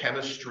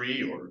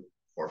chemistry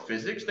or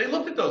physics. They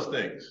looked at those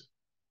things.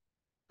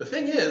 The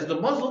thing is,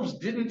 the Muslims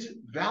didn't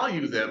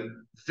value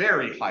them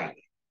very highly.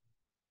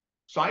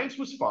 Science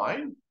was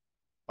fine,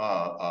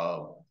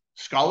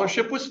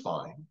 scholarship was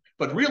fine,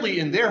 but really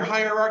in their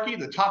hierarchy,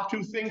 the top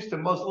 2 things to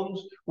Muslims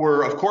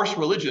were, of course,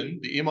 religion,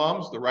 the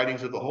imams, the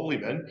writings of the holy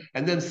men,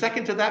 and then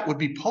second to that would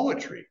be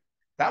poetry.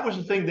 That was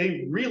the thing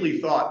they really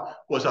thought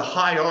was a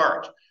high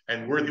art,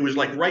 and it was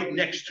like right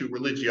next to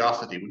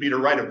religiosity. It would be to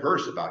write a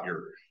verse about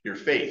your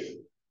faith,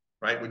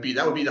 right?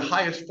 That would be the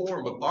highest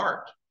form of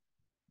art.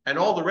 And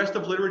all the rest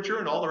of literature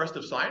and all the rest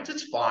of science,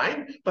 it's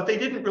fine, but they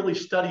didn't really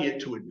study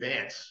it to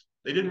advance.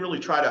 They didn't really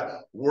try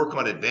to work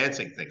on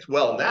advancing things.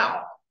 Well,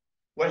 now,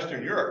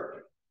 Western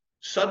Europe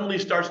suddenly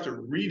starts to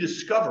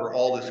rediscover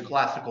all this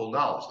classical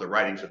knowledge, the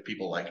writings of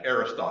people like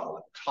Aristotle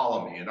and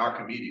Ptolemy and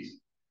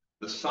Archimedes,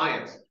 the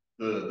science,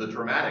 the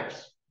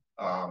dramatics,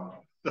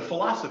 the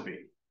philosophy.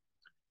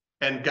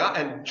 And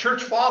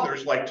church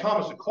fathers like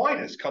Thomas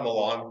Aquinas come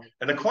along,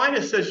 and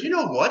Aquinas says, you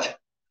know what?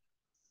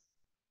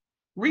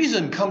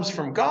 Reason comes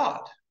from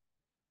God.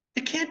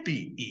 It can't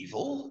be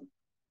evil.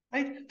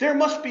 Right? There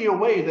must be a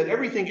way that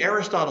everything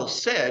Aristotle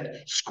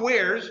said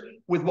squares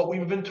with what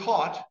we've been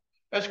taught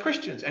as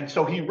Christians. And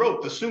so he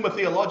wrote the Summa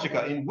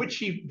Theologica, in which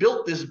he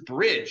built this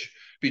bridge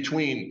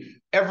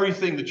between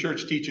everything the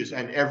church teaches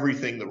and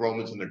everything the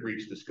Romans and the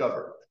Greeks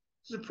discovered.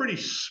 He's a pretty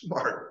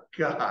smart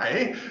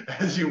guy,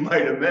 as you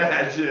might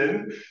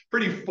imagine,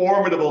 pretty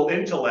formidable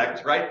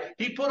intellect, right?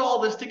 He put all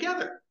this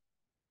together.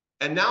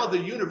 And now the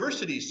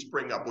universities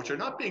spring up, which are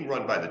not being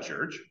run by the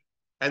church,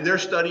 and they're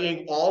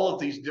studying all of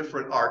these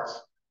different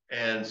arts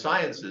and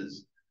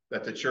sciences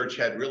that the church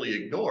had really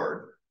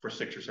ignored for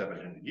 600 or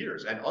 700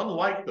 years. And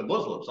unlike the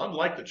Muslims,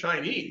 unlike the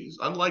Chinese,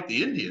 unlike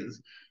the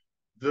Indians,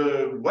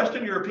 the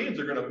Western Europeans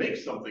are going to make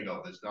something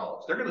of this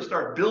knowledge. They're going to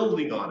start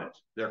building on it,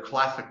 their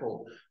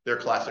classical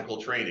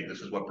training.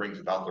 This is what brings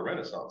about the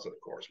Renaissance, of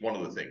course, one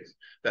of the things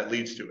that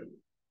leads to it.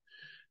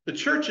 The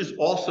church is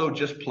also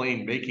just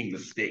plain making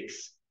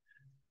mistakes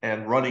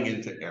and running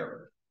into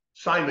error.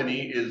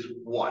 Simony is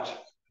what? I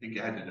think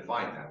you had to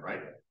define that,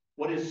 right?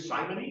 What is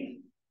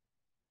simony?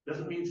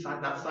 Doesn't mean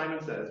not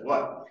Simon Says.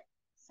 What?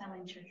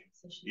 Selling church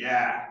position.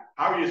 Yeah.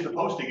 How are you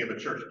supposed to give a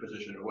church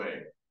position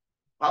away?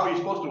 How are you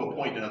supposed to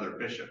appoint another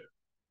bishop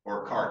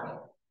or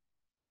cardinal?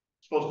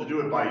 Supposed to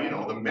do it by,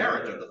 the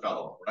merit of the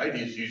fellow, right?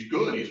 He's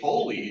good, he's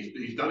holy,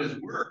 he's done his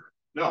work.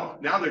 No,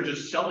 now they're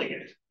just selling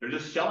it. They're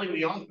just selling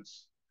the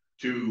office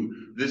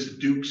to this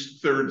duke's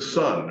third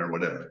son or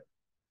whatever.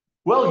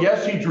 Well,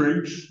 yes, he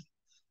drinks.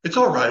 It's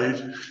all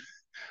right.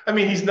 I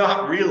mean, he's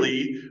not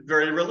really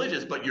very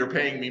religious, but you're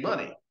paying me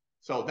money.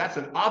 So that's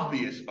an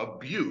obvious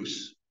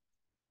abuse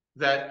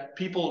that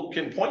people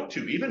can point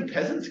to. Even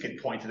peasants can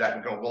point to that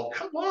and go, well,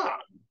 come on,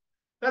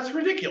 that's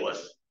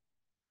ridiculous,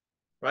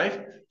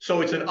 right?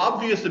 So it's an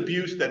obvious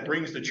abuse that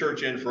brings the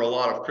church in for a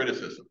lot of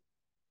criticism.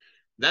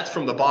 That's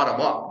from the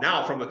bottom up.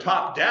 Now, from the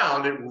top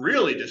down, it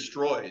really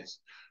destroys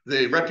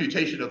the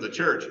reputation of the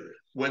church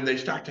when they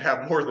start to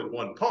have more than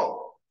one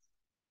pope.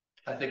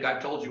 I think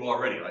I've told you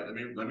already.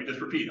 Let me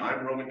just repeat.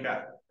 I'm Roman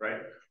Catholic,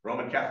 right?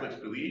 Roman Catholics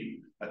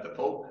believe that the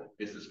Pope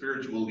is the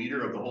spiritual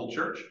leader of the whole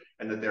church,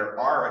 and that there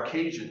are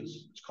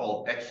occasions, it's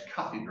called ex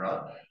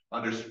cathedra,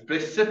 under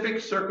specific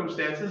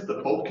circumstances,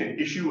 the Pope can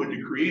issue a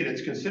decree, and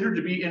it's considered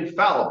to be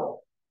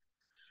infallible.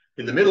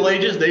 In the Middle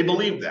Ages, they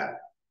believed that.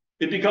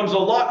 It becomes a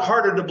lot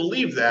harder to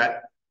believe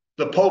that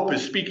the Pope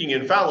is speaking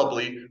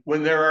infallibly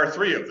when there are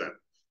three of them.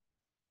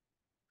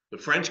 The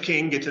French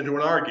king gets into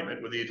an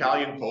argument with the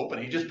Italian Pope,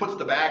 and he just puts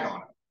the bag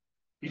on him.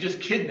 He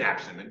just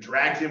kidnaps him and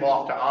drags him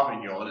off to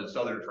Avignon in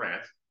southern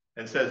France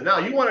and says, now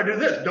you want to do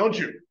this, don't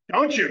you?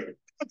 Don't you?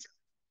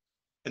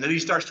 And then he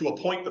starts to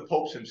appoint the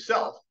popes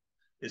himself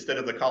instead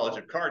of the College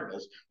of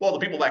Cardinals. Well, the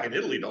people back in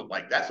Italy don't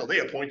like that, so they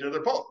appoint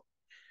another pope.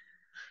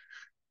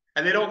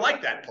 And they don't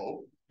like that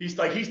pope. He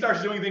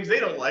starts doing things they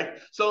don't like,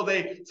 so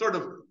they sort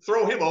of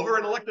throw him over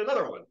and elect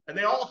another one. And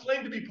they all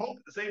claim to be pope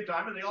at the same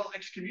time, and they all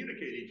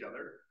excommunicate each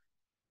other.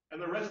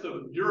 And the rest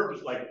of Europe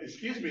is like,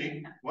 excuse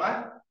me,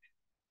 what?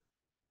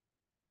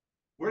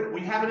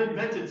 We haven't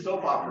invented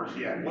soap operas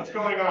yet. What's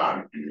going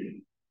on?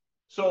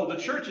 So the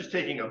church is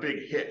taking a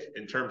big hit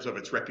in terms of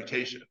its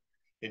reputation,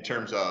 in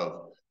terms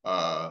of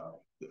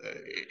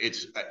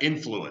its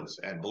influence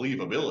and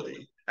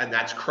believability, and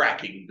that's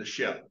cracking the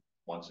shell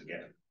once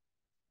again.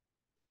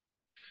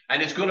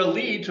 And it's going to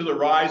lead to the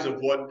rise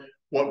of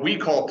what we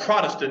call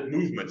Protestant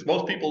movements.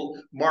 Most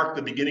people mark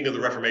the beginning of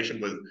the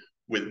Reformation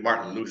with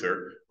Martin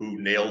Luther, who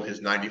nailed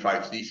his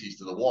 95 Theses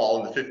to the wall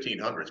in the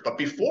 1500s. But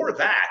before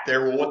that,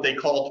 there were what they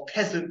called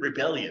peasant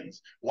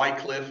rebellions,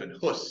 Wycliffe and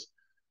Huss.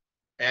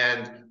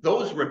 And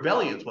those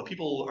rebellions, what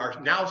people are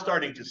now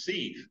starting to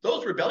see,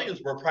 those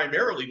rebellions were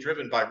primarily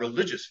driven by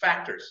religious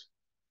factors.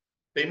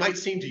 They might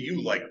seem to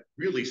you like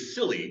really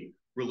silly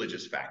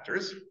religious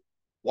factors.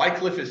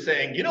 Wycliffe is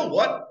saying, you know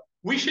what?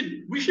 We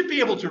should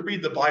be able to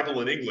read the Bible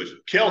in English.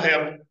 Kill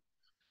him.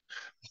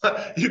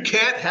 You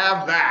can't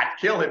have that.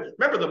 Kill him.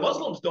 Remember, the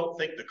Muslims don't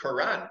think the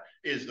Quran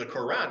is the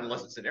Quran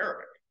unless it's in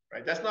Arabic,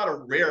 right? That's not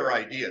a rare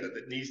idea that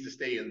it needs to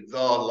stay in the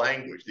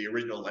language, the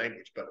original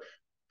language. But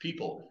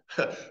people,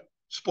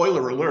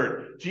 spoiler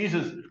alert,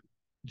 Jesus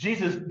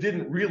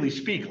didn't really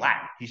speak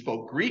Latin. He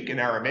spoke Greek and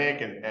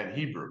Aramaic and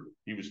Hebrew.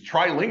 He was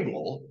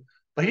trilingual,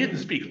 but he didn't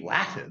speak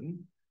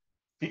Latin.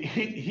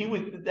 He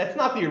was, that's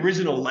not the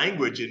original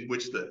language in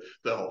which the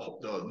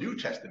New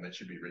Testament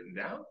should be written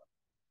down.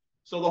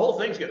 So the whole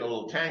thing's getting a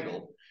little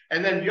tangled.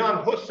 And then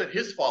Jan Hus and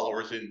his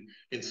followers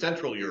in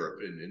Central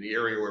Europe, in the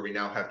area where we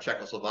now have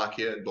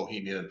Czechoslovakia and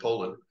Bohemia and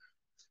Poland,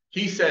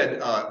 he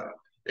said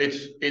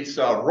it's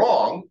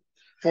wrong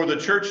for the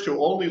church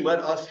to only let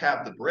us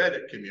have the bread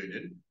at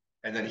communion,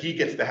 and then he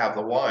gets to have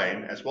the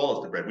wine as well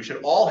as the bread. We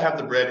should all have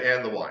the bread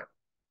and the wine.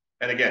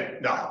 And again,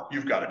 no,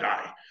 you've got to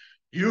die.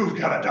 You've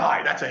got to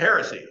die. That's a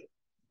heresy,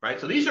 right?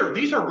 So these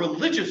are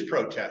religious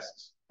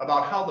protests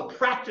about how the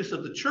practice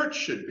of the church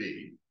should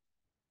be.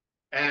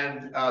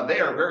 And they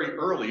are very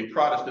early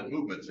Protestant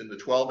movements in the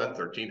 12 and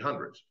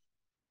 1300s.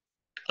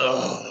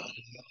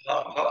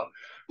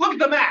 Look at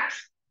the maps.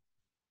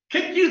 Do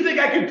you think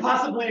I could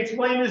possibly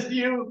explain this to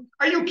you?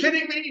 Are you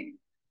kidding me?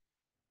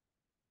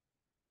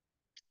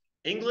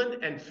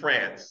 England and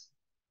France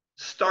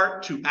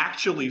start to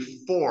actually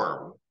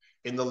form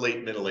in the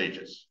late Middle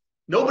Ages.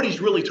 Nobody's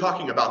really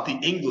talking about the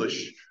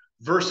English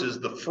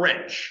versus the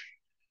French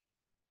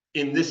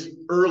in this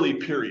early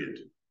period.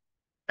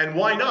 And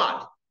why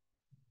not?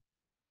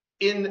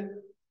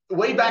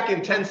 Way back in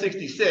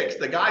 1066,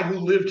 the guy who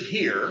lived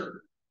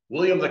here,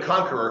 William the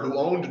Conqueror, who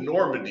owned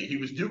Normandy, he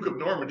was Duke of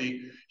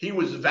Normandy, he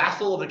was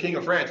vassal of the King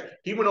of France.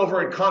 He went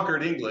over and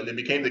conquered England and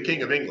became the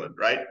King of England,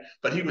 right?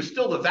 But he was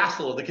still the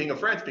vassal of the King of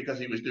France because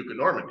he was Duke of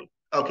Normandy.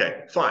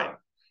 Okay, fine.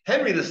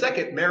 Henry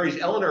II marries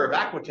Eleanor of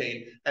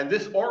Aquitaine, and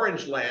this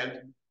Orange land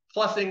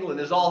plus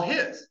England is all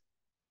his.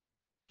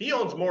 He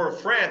owns more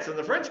of France than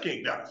the French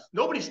king does.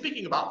 Nobody's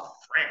speaking about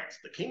France,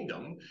 the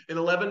kingdom,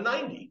 in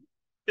 1190.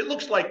 It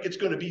looks like it's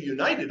going to be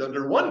united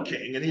under one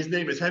king, and his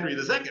name is Henry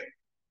II.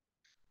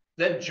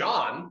 Then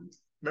John,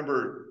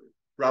 remember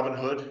Robin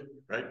Hood,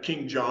 right?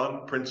 King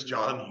John, Prince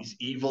John, he's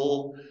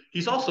evil.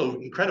 He's also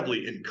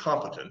incredibly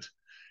incompetent.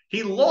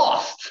 He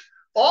lost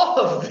all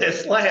of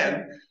this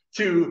land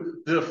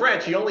to the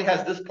French. He only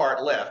has this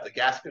part left, the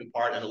Gascon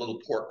part, and a little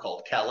port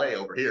called Calais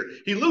over here.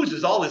 He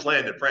loses all his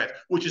land in France,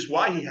 which is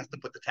why he has to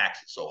put the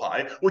taxes so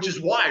high, which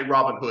is why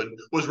Robin Hood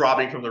was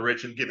robbing from the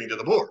rich and giving to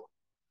the poor.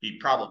 He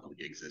probably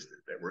existed.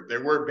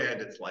 There were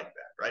bandits like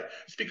that, right?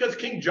 It's because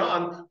King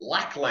John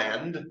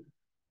Lackland,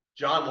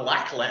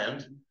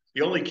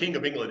 the only king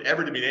of England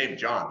ever to be named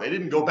John. They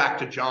didn't go back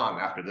to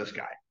John after this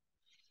guy.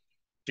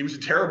 He was a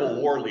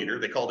terrible war leader.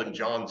 They called him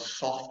John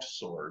Soft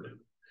Sword,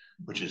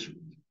 which is,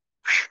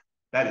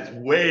 that is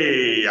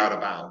way out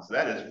of bounds.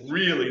 That is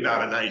really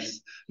not a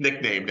nice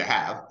nickname to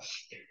have.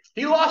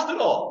 He lost it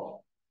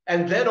all.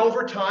 And then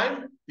over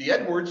time, the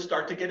Edwards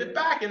start to get it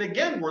back. And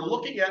again, we're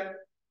looking at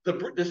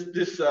this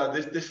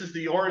is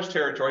the Orange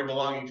territory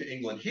belonging to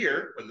England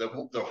here when the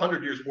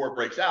 100 Years' War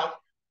breaks out.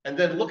 And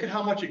then look at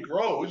how much it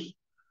grows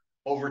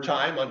over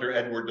time under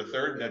Edward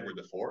III and Edward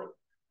IV.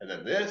 And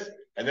then this.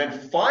 And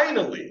then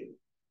finally,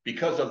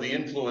 because of the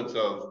influence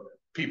of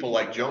people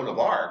like Joan of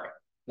Arc,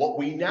 what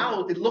we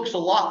now, it looks a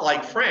lot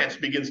like France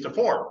begins to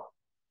form,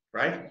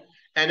 right?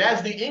 And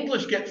as the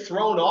English get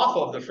thrown off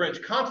of the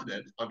French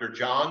continent under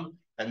John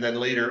and then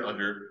later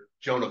under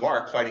Joan of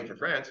Arc fighting for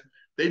France,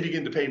 they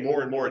begin to pay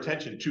more and more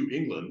attention to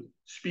England,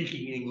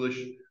 speaking English,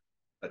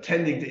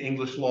 attending to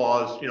English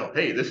laws. You know,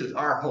 hey, this is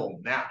our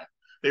home now.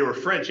 They were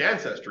French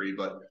ancestry,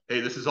 but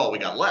hey, this is all we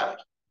got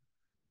left.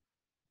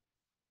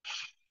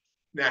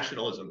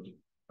 Nationalism,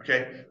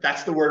 okay?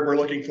 That's the word we're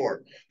looking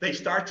for. They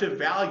start to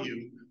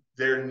value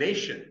their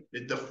nation,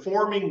 the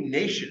forming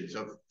nations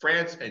of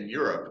France and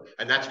Europe,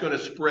 and that's going to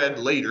spread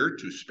later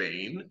to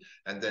Spain,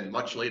 and then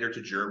much later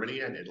to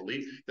Germany and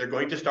Italy. They're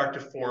going to start to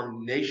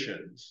form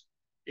nations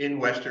in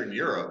Western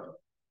Europe,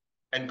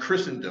 and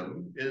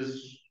Christendom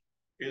is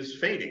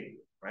fading,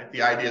 right?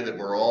 The idea that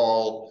we're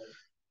all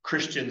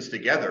Christians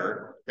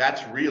together,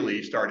 that's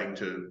really starting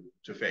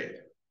to fade.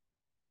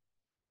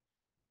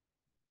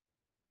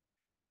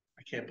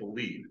 I can't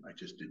believe I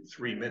just did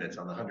 3 minutes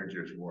on the 100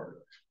 Years' War.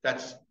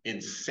 That's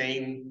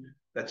insane.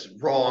 That's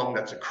wrong.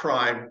 That's a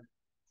crime.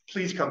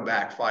 Please come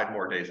back 5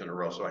 more days in a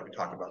row so I can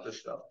talk about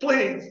this stuff.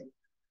 Please.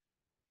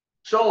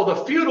 So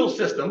the feudal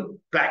system,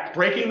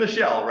 breaking the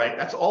shell, right?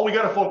 That's all we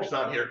got to focus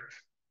on here,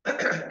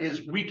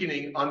 is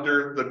weakening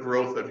under the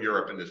growth of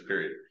Europe in this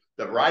period.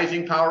 The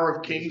rising power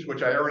of kings,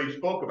 which I already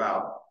spoke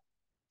about,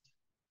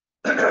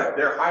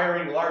 they're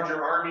hiring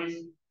larger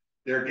armies.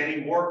 They're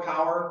getting more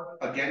power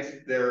against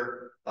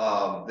their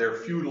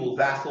feudal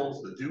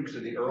vassals. The dukes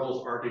and the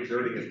earls aren't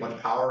exerting as much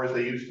power as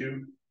they used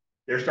to.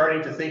 They're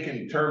starting to think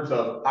in terms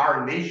of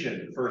our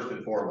nation first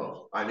and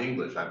foremost. I'm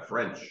English, I'm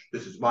French.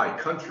 This is my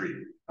country.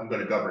 I'm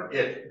going to govern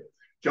it.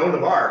 Joan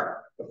of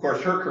Arc, of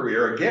course, her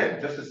career, again,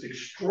 just this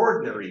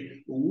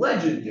extraordinary,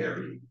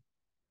 legendary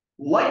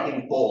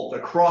lightning bolt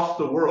across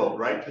the world,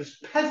 right? This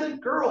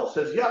peasant girl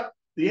says, yep,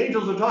 the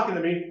angels are talking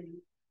to me.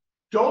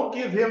 Don't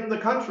give him the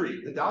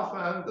country. The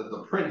Dauphin,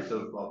 the prince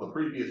of the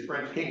previous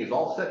French king, is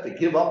all set to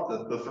give up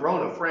the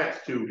throne of France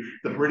to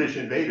the British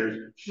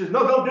invaders. She says,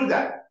 no, don't do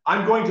that.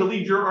 I'm going to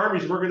lead your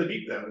armies. We're going to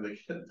beat them. And the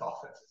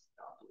Dauphin says,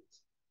 no, please.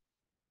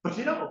 But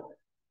you know,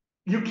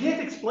 you can't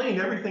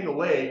explain everything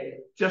away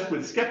just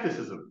with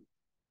skepticism.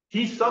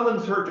 He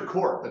summons her to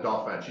court, the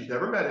Dauphin. She's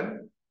never met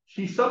him.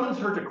 He summons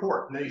her to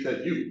court. And then he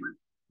says, you,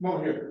 come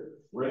over here.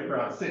 Right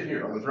around, sit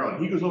here on the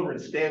throne. He goes over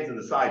and stands in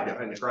the side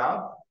behind the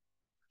crowd.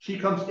 She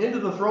comes into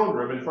the throne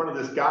room in front of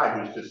this guy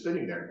who's just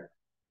sitting there.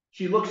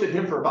 She looks at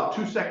him for about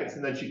 2 seconds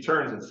and then she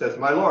turns and says,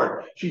 my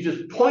lord. She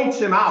just points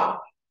him out.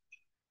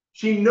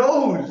 She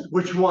knows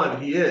which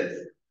one he is.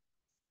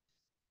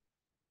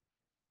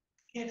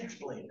 Can't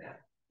explain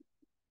that.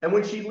 And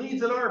when she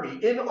leads an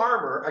army in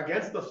armor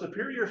against the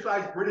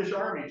superior-sized British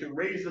army to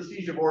raise the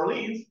siege of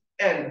Orleans,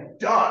 and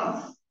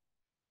does,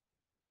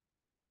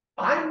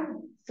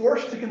 I'm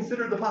forced to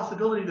consider the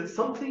possibility that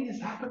something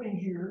is happening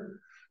here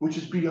which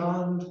is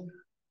beyond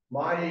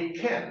my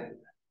ken.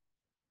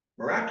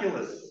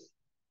 Miraculous.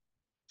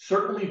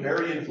 Certainly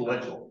very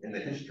influential in the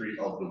history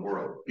of the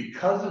world.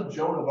 Because of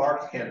Joan of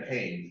Arc's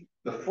campaign,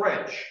 the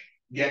French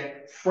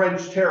get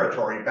French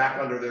territory back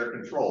under their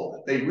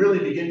control. They really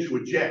begin to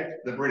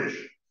eject the British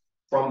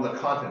from the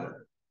continent.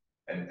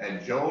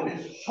 And Joan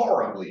is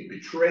horribly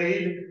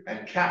betrayed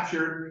and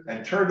captured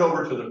and turned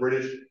over to the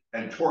British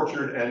and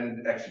tortured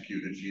and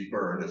executed. She's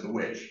burned as a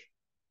witch.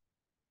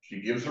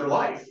 She gives her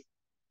life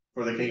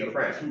for the King of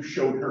France, who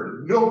showed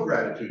her no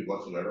gratitude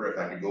whatsoever. If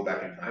I could go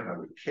back in time, I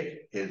would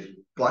kick his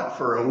butt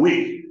for a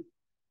week.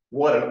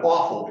 What an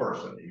awful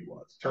person he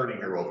was,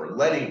 turning her over,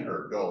 letting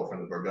her go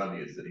from the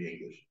Burgundians to the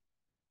English.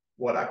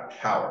 What a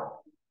coward.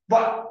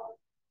 But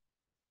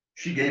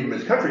she gave him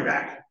his country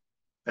back,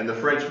 and the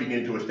French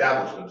begin to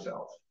establish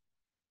themselves.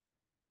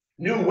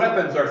 New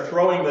weapons are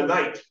throwing the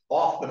knight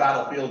off the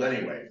battlefield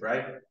anyway,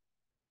 right?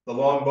 The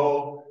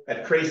longbow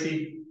at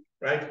Crécy,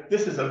 right?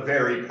 This is a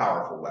very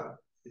powerful weapon.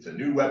 It's a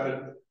new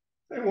weapon.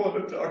 I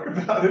want to talk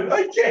about it.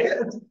 I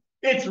can't.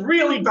 It's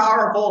really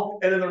powerful,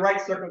 and in the right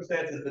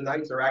circumstances, the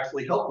knights are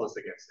actually helpless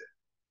against it.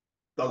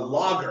 The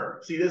logger.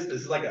 See, this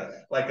is like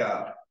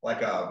a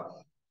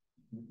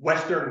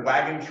Western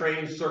wagon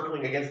trains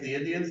circling against the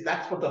Indians.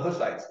 That's what the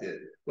Hussites did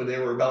when they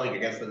were rebelling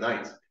against the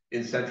Knights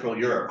in Central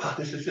Europe. Oh,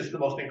 this is just the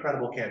most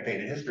incredible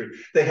campaign in history.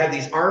 They had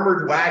these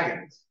armored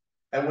wagons,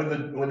 and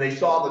when they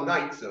saw the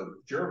Knights of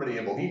Germany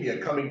and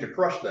Bohemia coming to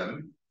crush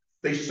them,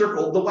 they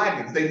circled the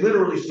wagons. They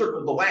literally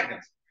circled the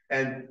wagons.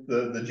 And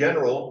the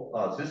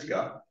general,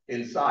 Ziska,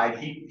 inside,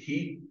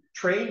 he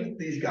trained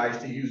these guys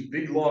to use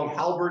big long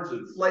halberds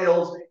and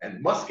flails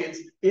and muskets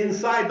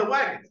inside the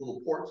wagons,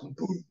 little ports and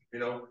boom,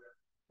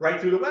 right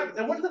through the wagons.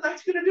 And what are the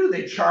Knights going to do?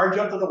 They charge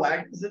up to the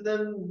wagons and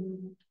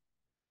then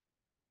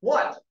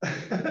what?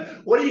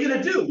 What are you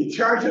going to do? You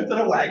charge up to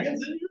the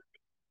wagons and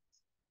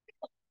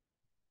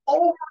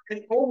over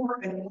and over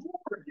and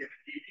over again.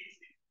 He beats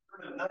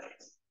these German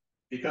Knights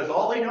because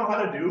all they know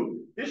how to do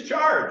is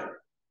charge.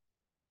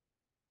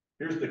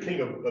 Here's the king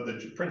of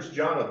the Prince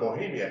John of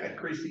Bohemia at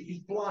Crécy. He's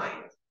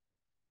blind.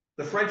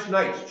 The French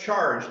knights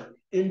charged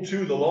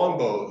into the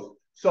longbows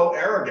so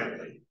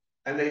arrogantly,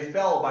 and they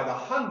fell by the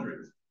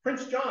hundreds.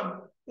 Prince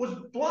John was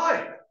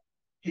blind.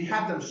 He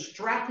had them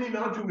strap him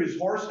onto his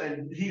horse,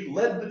 and he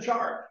led the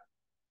charge.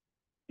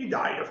 He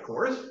died, of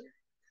course.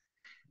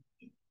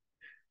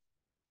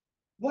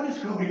 What is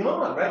going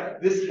on, right?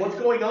 What's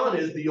going on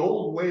is the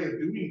old way of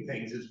doing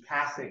things is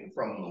passing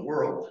from the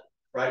world,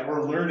 right?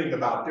 We're learning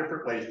about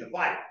different ways to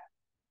fight,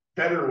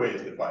 better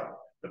ways to fight,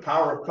 the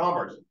power of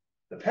commerce.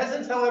 The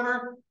peasants,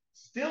 however,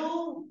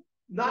 still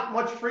not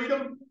much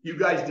freedom. You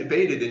guys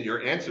debated in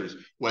your answers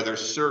whether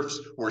serfs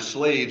were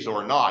slaves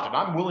or not, and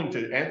I'm willing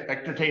to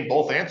entertain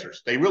both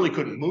answers. They really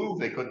couldn't move.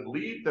 They couldn't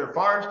leave their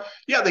farms.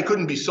 Yeah, they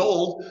couldn't be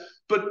sold,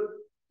 but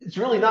it's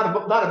really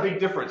not a big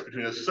difference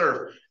between a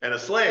serf and a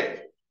slave.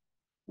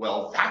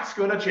 Well, that's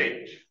going to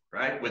change,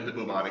 right, with the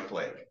bubonic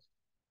plague.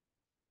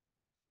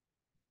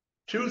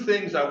 Two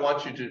things I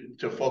want you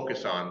to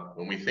focus on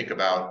when we think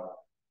about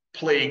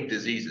plague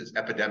diseases,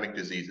 epidemic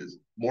diseases.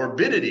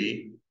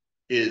 Morbidity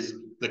is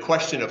the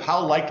question of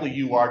how likely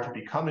you are to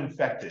become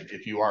infected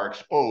if you are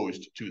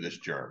exposed to this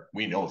germ.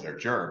 We know they're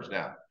germs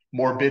now.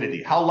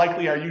 Morbidity, how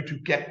likely are you to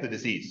get the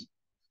disease?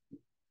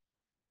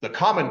 The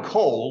common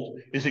cold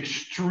is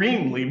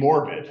extremely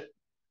morbid.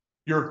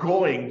 You're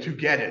going to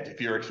get it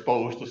if you're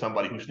exposed to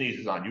somebody who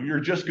sneezes on you.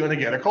 You're just going to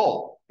get a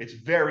cold. It's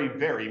very,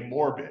 very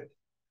morbid.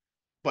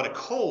 But a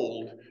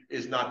cold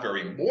is not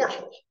very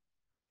mortal.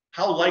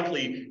 How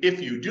likely,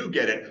 if you do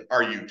get it,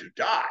 are you to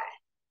die?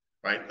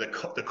 Right?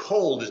 The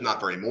cold is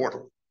not very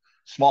mortal.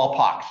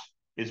 Smallpox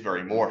is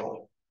very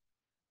mortal.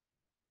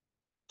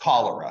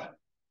 Cholera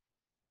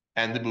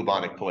and the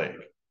bubonic plague.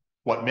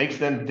 What makes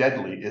them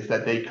deadly is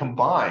that they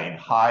combine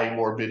high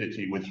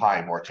morbidity with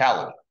high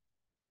mortality.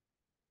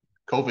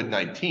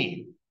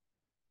 COVID-19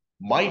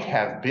 might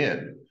have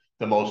been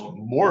the most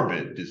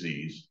morbid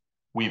disease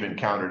we've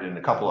encountered in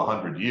a couple of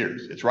hundred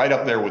years. It's right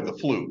up there with the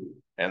flu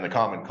and the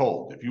common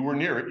cold. If you were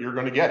near it, you're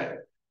going to get it.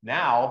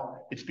 Now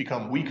it's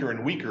become weaker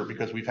and weaker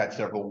because we've had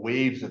several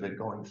waves of it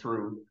going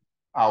through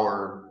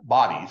our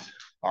bodies,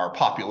 our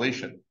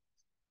population.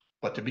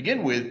 But to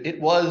begin with, it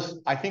was,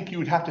 I think you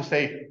would have to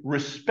say,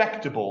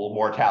 respectable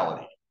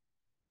mortality.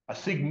 A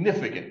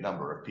significant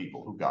number of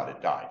people who got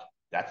it died.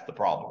 That's the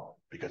problem,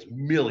 because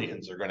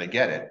millions are going to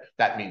get it.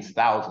 That means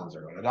thousands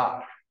are going to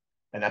die.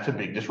 And that's a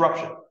big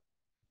disruption.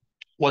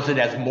 Was it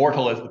as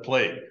mortal as the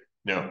plague?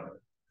 No.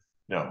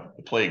 No,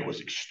 the plague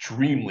was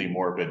extremely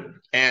morbid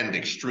and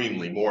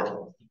extremely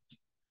mortal.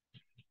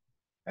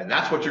 And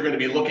that's what you're going to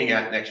be looking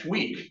at next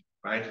week,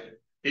 right?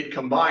 It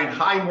combined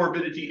high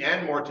morbidity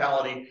and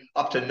mortality.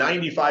 Up to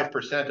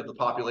 95% of the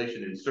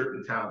population in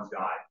certain towns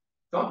died.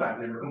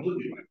 Sometimes they were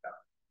completely wiped out.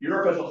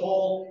 Europe as a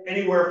whole,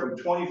 anywhere from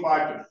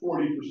 25 to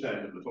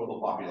 40% of the total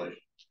population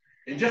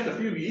in just a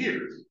few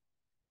years,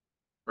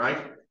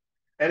 right?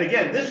 And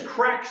again, this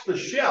cracks the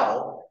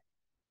shell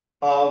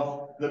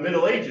of the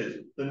Middle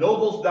Ages. The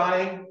nobles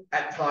dying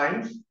at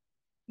times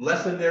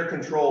lessen their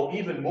control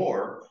even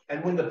more.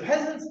 And when the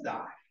peasants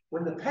die,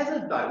 which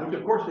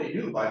of course they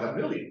do by the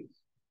millions,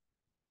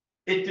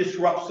 it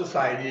disrupts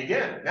society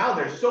again. Now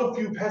there's so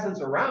few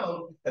peasants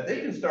around that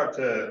they can start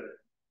to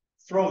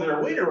throw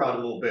their weight around a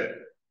little bit.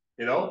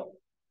 You know,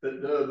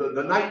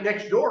 the knight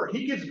next door,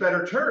 he gives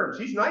better terms.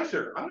 He's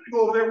nicer. I'm going to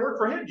go over there and work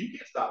for him. You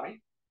can't stop me.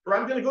 Or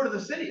I'm going to go to the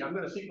city. I'm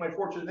going to seek my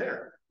fortune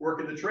there, work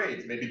in the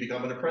trades, maybe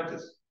become an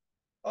apprentice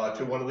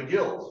to one of the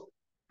guilds.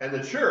 And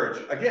the church,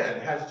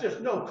 again, has just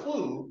no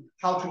clue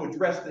how to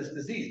address this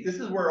disease. This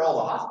is where all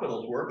the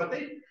hospitals were, but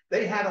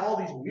they had all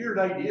these weird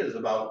ideas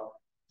about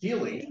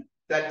healing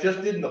that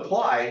just didn't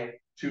apply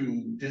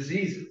to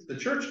diseases. The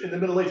church in the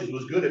Middle Ages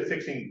was good at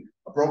fixing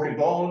a broken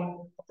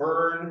bone, a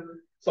burn,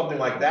 something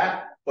like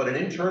that, but an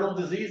internal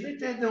disease,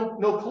 they had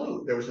no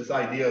clue. There was this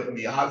idea of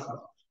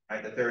miasma,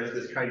 right? That there is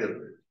this kind of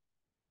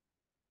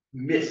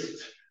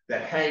mist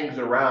that hangs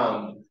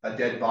around a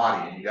dead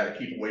body, and you got to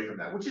keep away from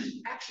that, which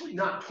is actually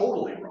not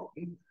totally wrong,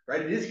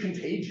 right? It is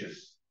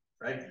contagious,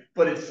 right?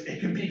 But it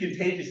can be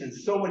contagious in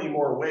so many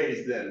more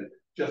ways than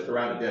just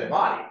around a dead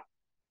body,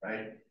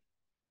 right?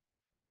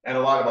 And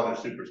a lot of other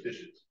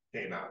superstitions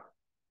came out.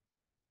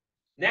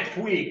 Next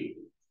week,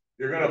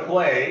 You're going to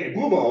play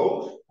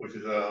Bubos, which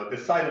is a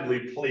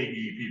decidedly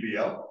plaguey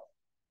PBL,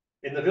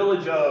 in the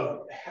village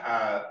of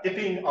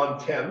Ipping on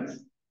Thames.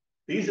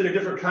 These are the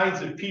different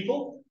kinds of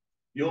people.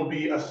 You'll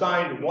be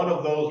assigned one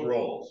of those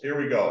roles. Here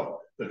we go.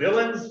 The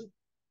villains: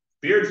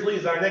 Beardsley,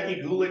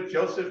 Zarnecki, Gulick,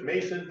 Joseph,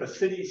 Mason,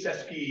 Pasidi,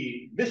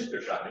 Seski,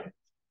 Mr. Shotty.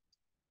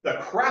 The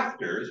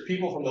crafters,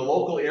 people from the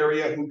local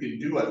area who can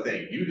do a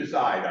thing. You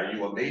decide, are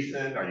you a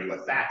mason? Are you a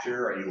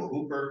thatcher? Are you a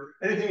hooper?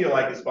 Anything you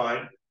like is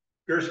fine.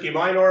 Gursky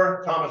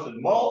Minor, Thomas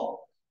and Mull.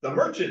 The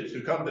merchants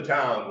who come to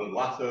town with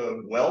lots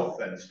of wealth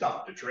and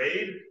stuff to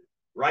trade.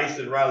 Rice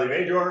and Riley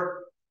Major.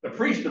 The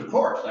priest, of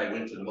course, I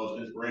went to the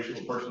most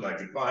inspirational person I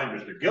could find,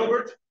 Mr.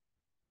 Gilbert.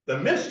 The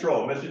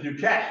minstrel, Mr.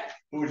 Duquette,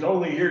 who is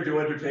only here to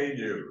entertain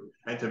you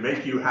and to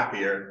make you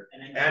happier.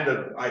 And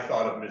I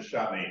thought of Miss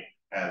Shotney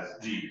as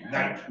the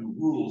knight who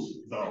rules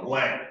the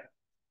land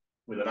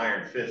with an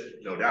iron fist,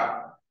 no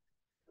doubt.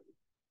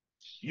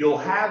 You'll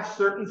have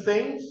certain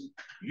things,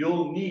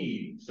 you'll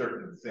need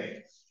certain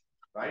things,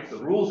 right? The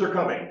rules are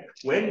coming.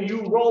 When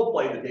you role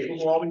play, the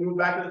tables will always move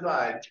back to the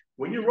side.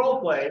 When you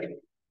role play,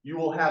 you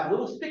will have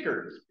little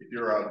stickers. If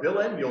you're a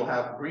villain, you'll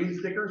have green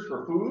stickers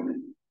for food,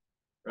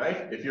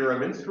 right? If you're a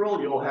minstrel,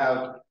 you'll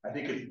have, I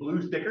think it's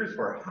blue stickers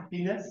for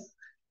happiness,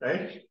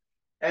 right?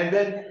 And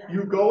then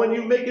you go and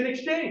you make an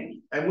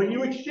exchange. And when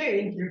you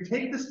exchange, you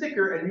take the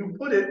sticker and you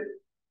put it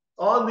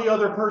on the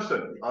other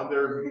person, on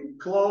their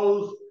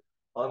clothes,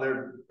 on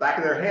their back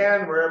of their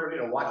hand, wherever, you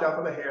know, watch out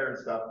for the hair and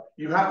stuff.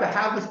 You have to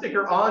have the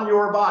sticker on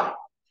your body.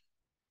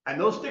 And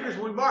those stickers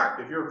will be marked.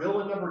 If you're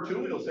villain number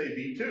 2, it'll say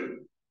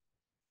V2,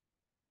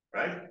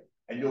 right?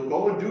 And you'll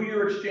go and do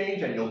your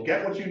exchange and you'll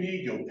get what you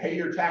need. You'll pay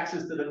your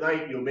taxes to the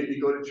knight. You'll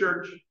maybe go to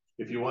church.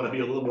 If you want to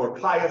be a little more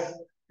pious,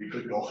 you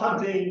could go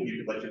hunting. You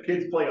could let your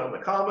kids play on the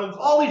commons.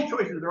 All these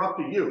choices are up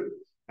to you.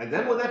 And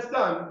then when that's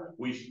done,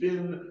 we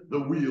spin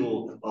the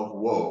wheel of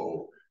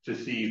woe to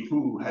see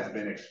who has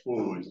been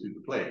exposed to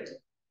the plague.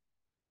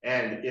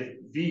 And if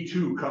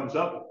V2 comes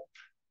up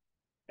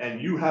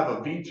and you have a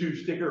V2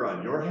 sticker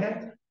on your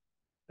head,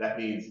 that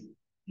means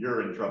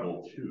you're in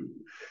trouble too,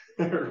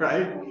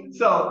 right?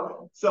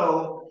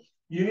 So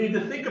you need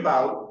to think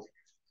about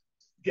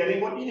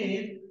getting what you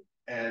need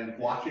and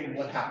watching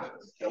what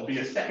happens. There'll be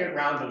a second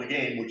round of the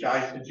game, which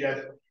I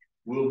suggest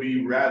will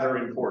be rather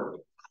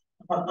important.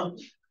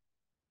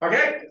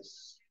 Okay?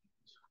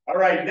 All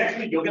right, next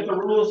week, you'll get the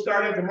rules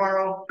starting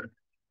tomorrow.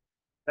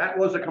 That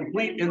was a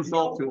complete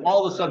insult to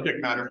all the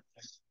subject matter.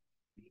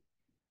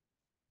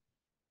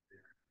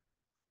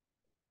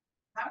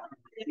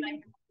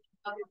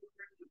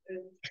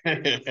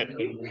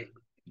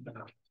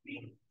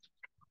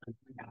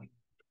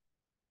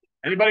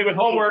 Anybody with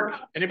homework?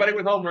 Anybody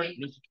with homework?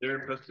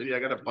 Mr. Custody, I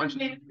got a bunch of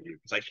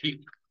because I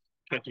keep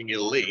catching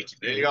you late.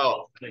 There you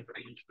go.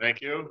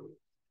 Thank you.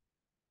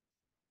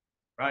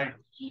 Right.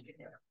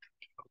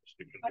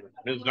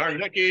 Ms.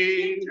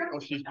 Zarnecki. Oh,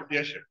 she's,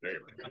 yeah, sure. There you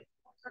go.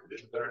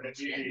 Ms.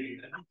 Zarnecki.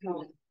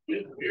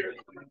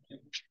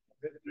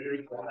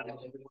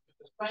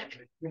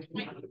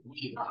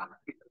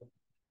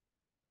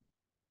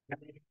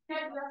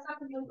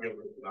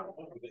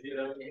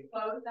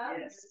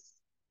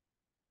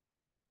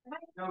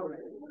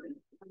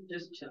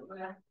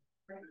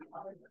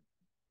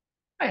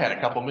 I had a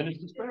couple minutes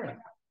to spare.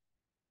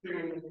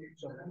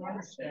 So I'm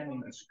understanding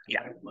this.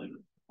 Yeah.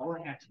 All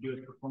I have to do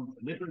is perform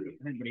literally with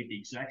everybody at the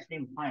exact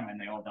same time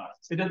and they all die.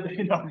 It doesn't,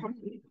 you know,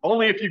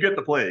 only if you get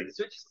the plague.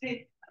 So just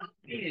say,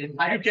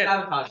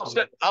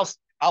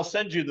 I'll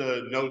send you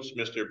the notes,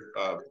 Mr.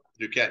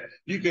 Duquette.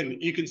 You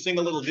can sing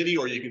a little ditty,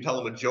 or you can tell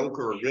them a joke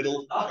or a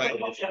riddle, right?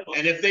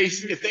 And if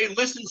they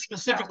listen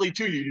specifically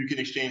to you, you can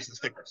exchange the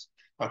stickers.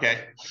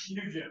 Okay.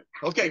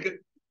 Okay, good.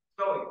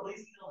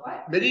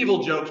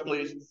 Medieval jokes,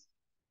 please.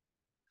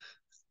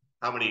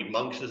 How many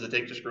monks does it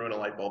take to screw in a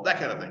light bulb? That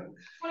kind of thing.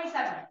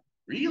 27.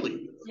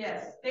 Really?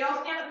 Yes. They all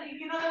stand up,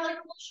 you know, they're like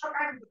little short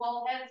guys with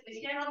bald heads. They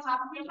stand on top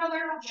of each other.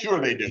 Sure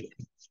they do.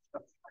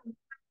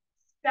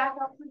 Back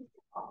up.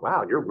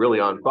 Wow, you're really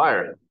on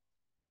fire.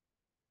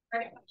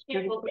 Right.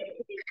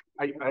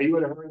 Are you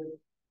in a hurry?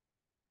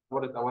 I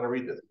want to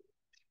read this.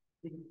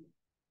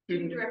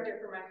 Student director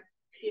for my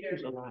theater.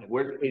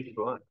 Where's the page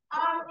on?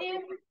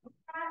 In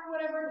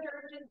whatever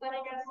church is letting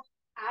us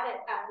add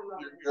it at the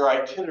moment. Your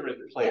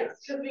itinerant player. Yes,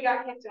 because we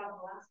got kicked out of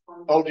the last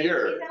one. Oh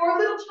dear. Or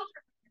little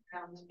children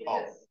around,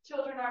 because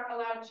children aren't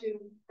allowed to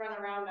run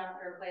around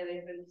after a play.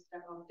 They've been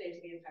stuck on stage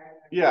the entire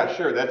time. Yeah,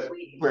 sure. That's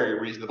very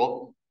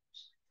reasonable.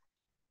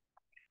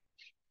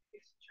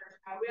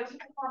 We also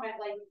perform at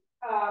like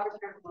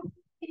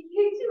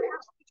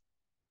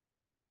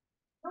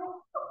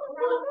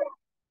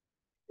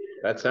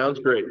That sounds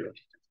great.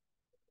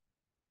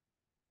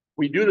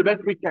 We do the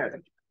best we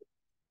can.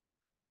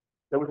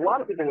 There was a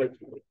lot of people like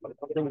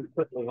something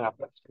quickly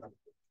happened.